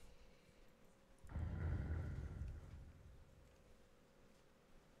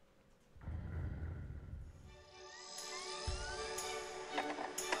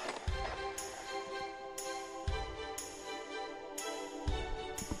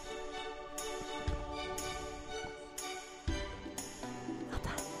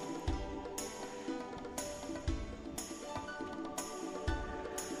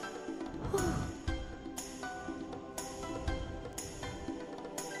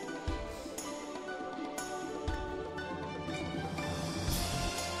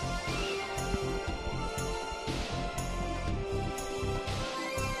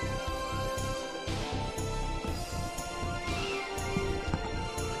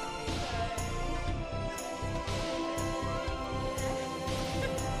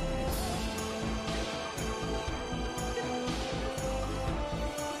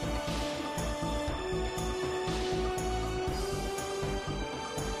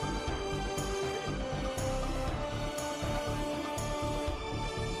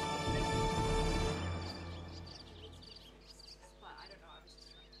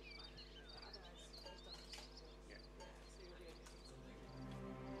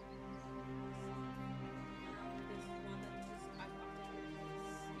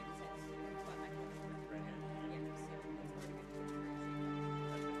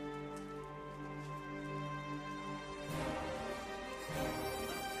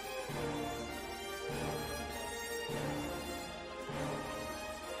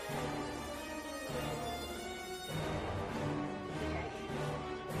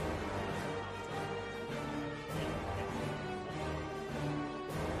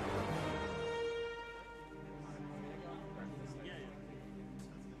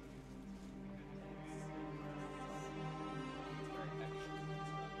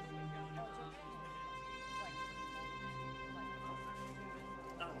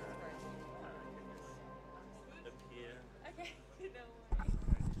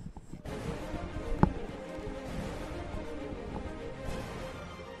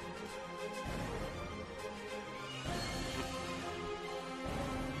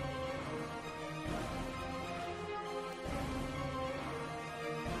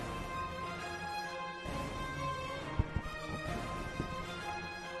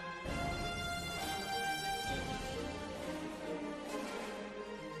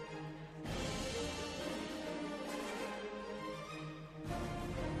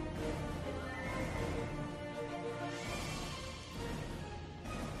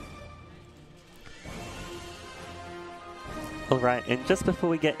 Alright, and just before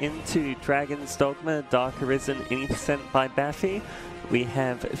we get into Dragon's Dogma Dark Arisen Innocent by Baffy, we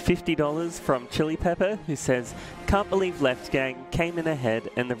have $50 from Chili Pepper, who says, "Can't believe Left Gang came in ahead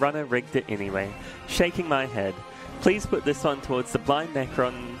and the runner rigged it anyway. Shaking my head. Please put this one towards the Blind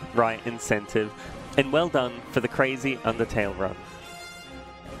Necron Right incentive, and well done for the crazy Undertale run."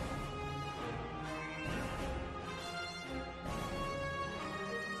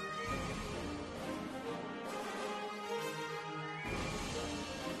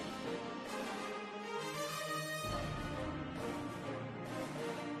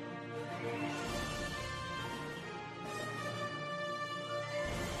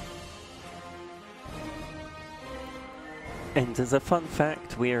 And as a fun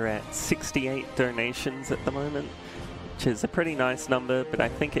fact, we're at 68 donations at the moment, which is a pretty nice number, but I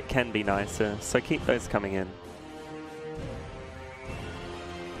think it can be nicer, so keep those coming in.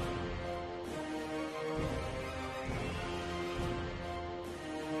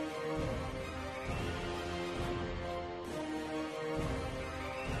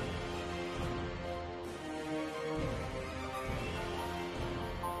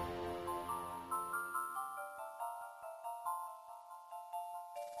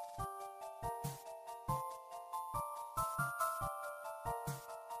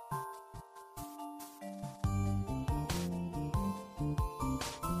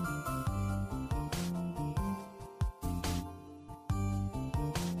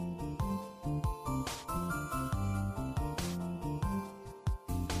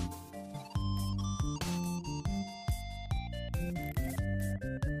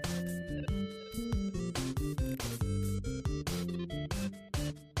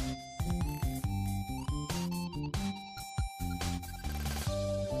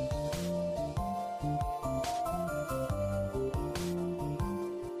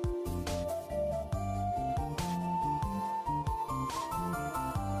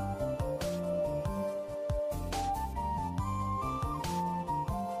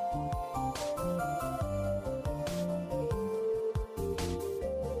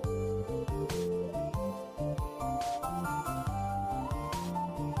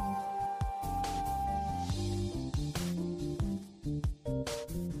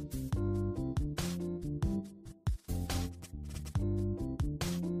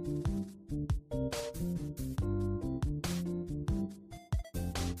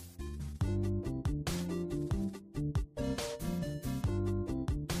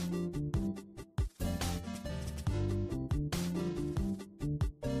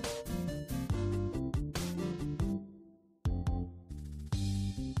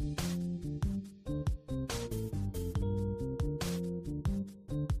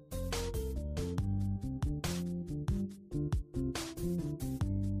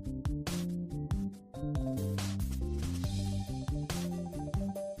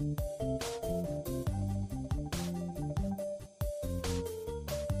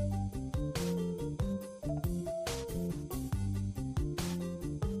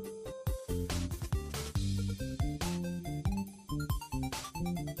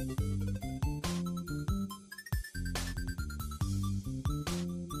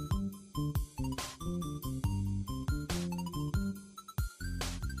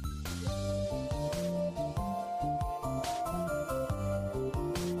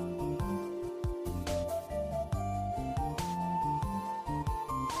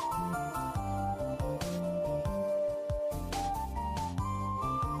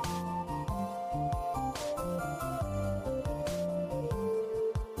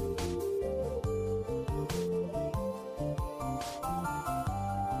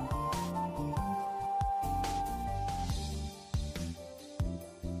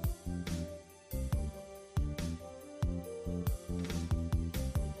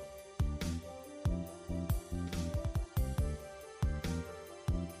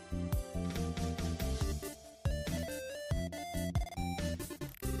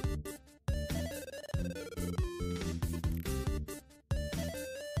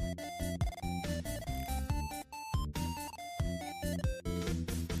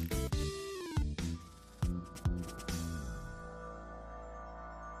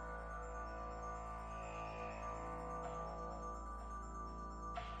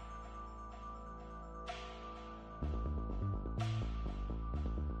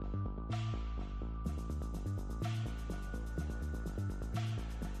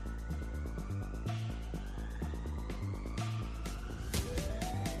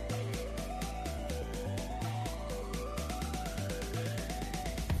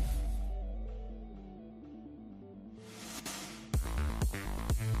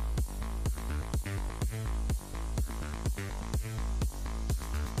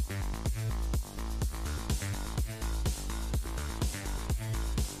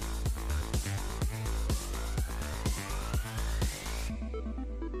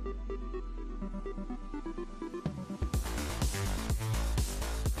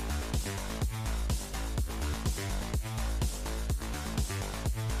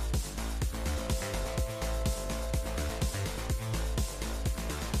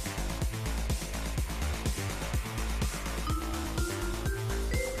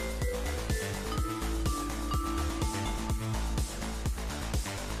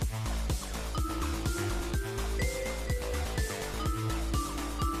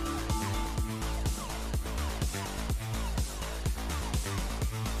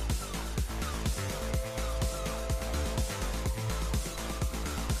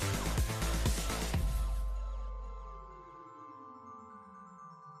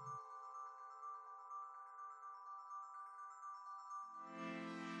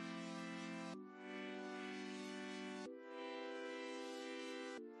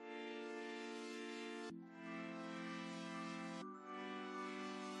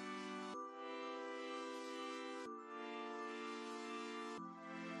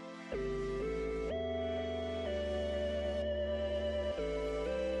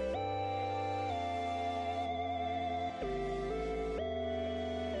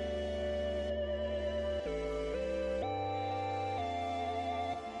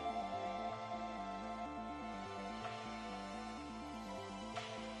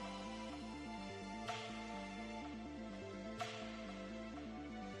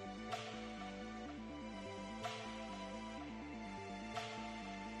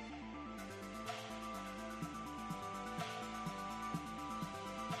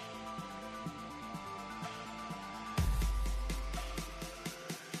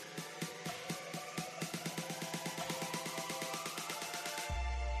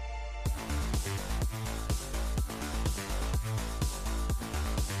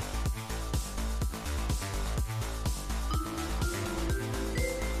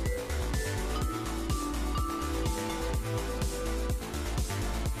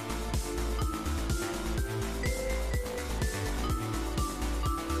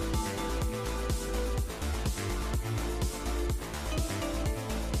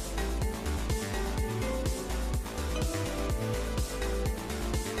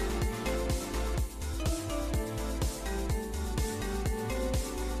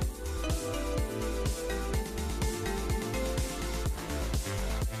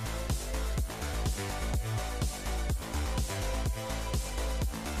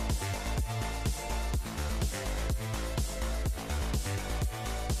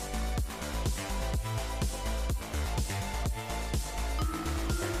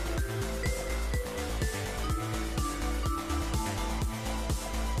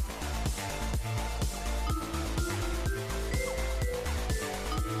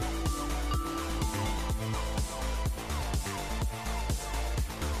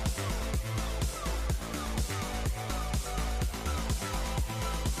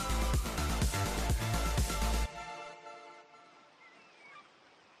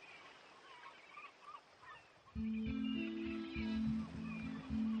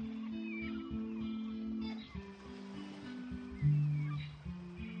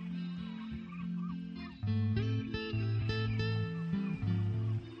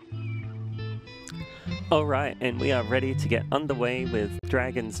 Alright, and we are ready to get underway with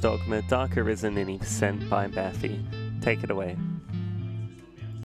Dragon's Dogma Dark Arisen any percent by Bathy. Take it away.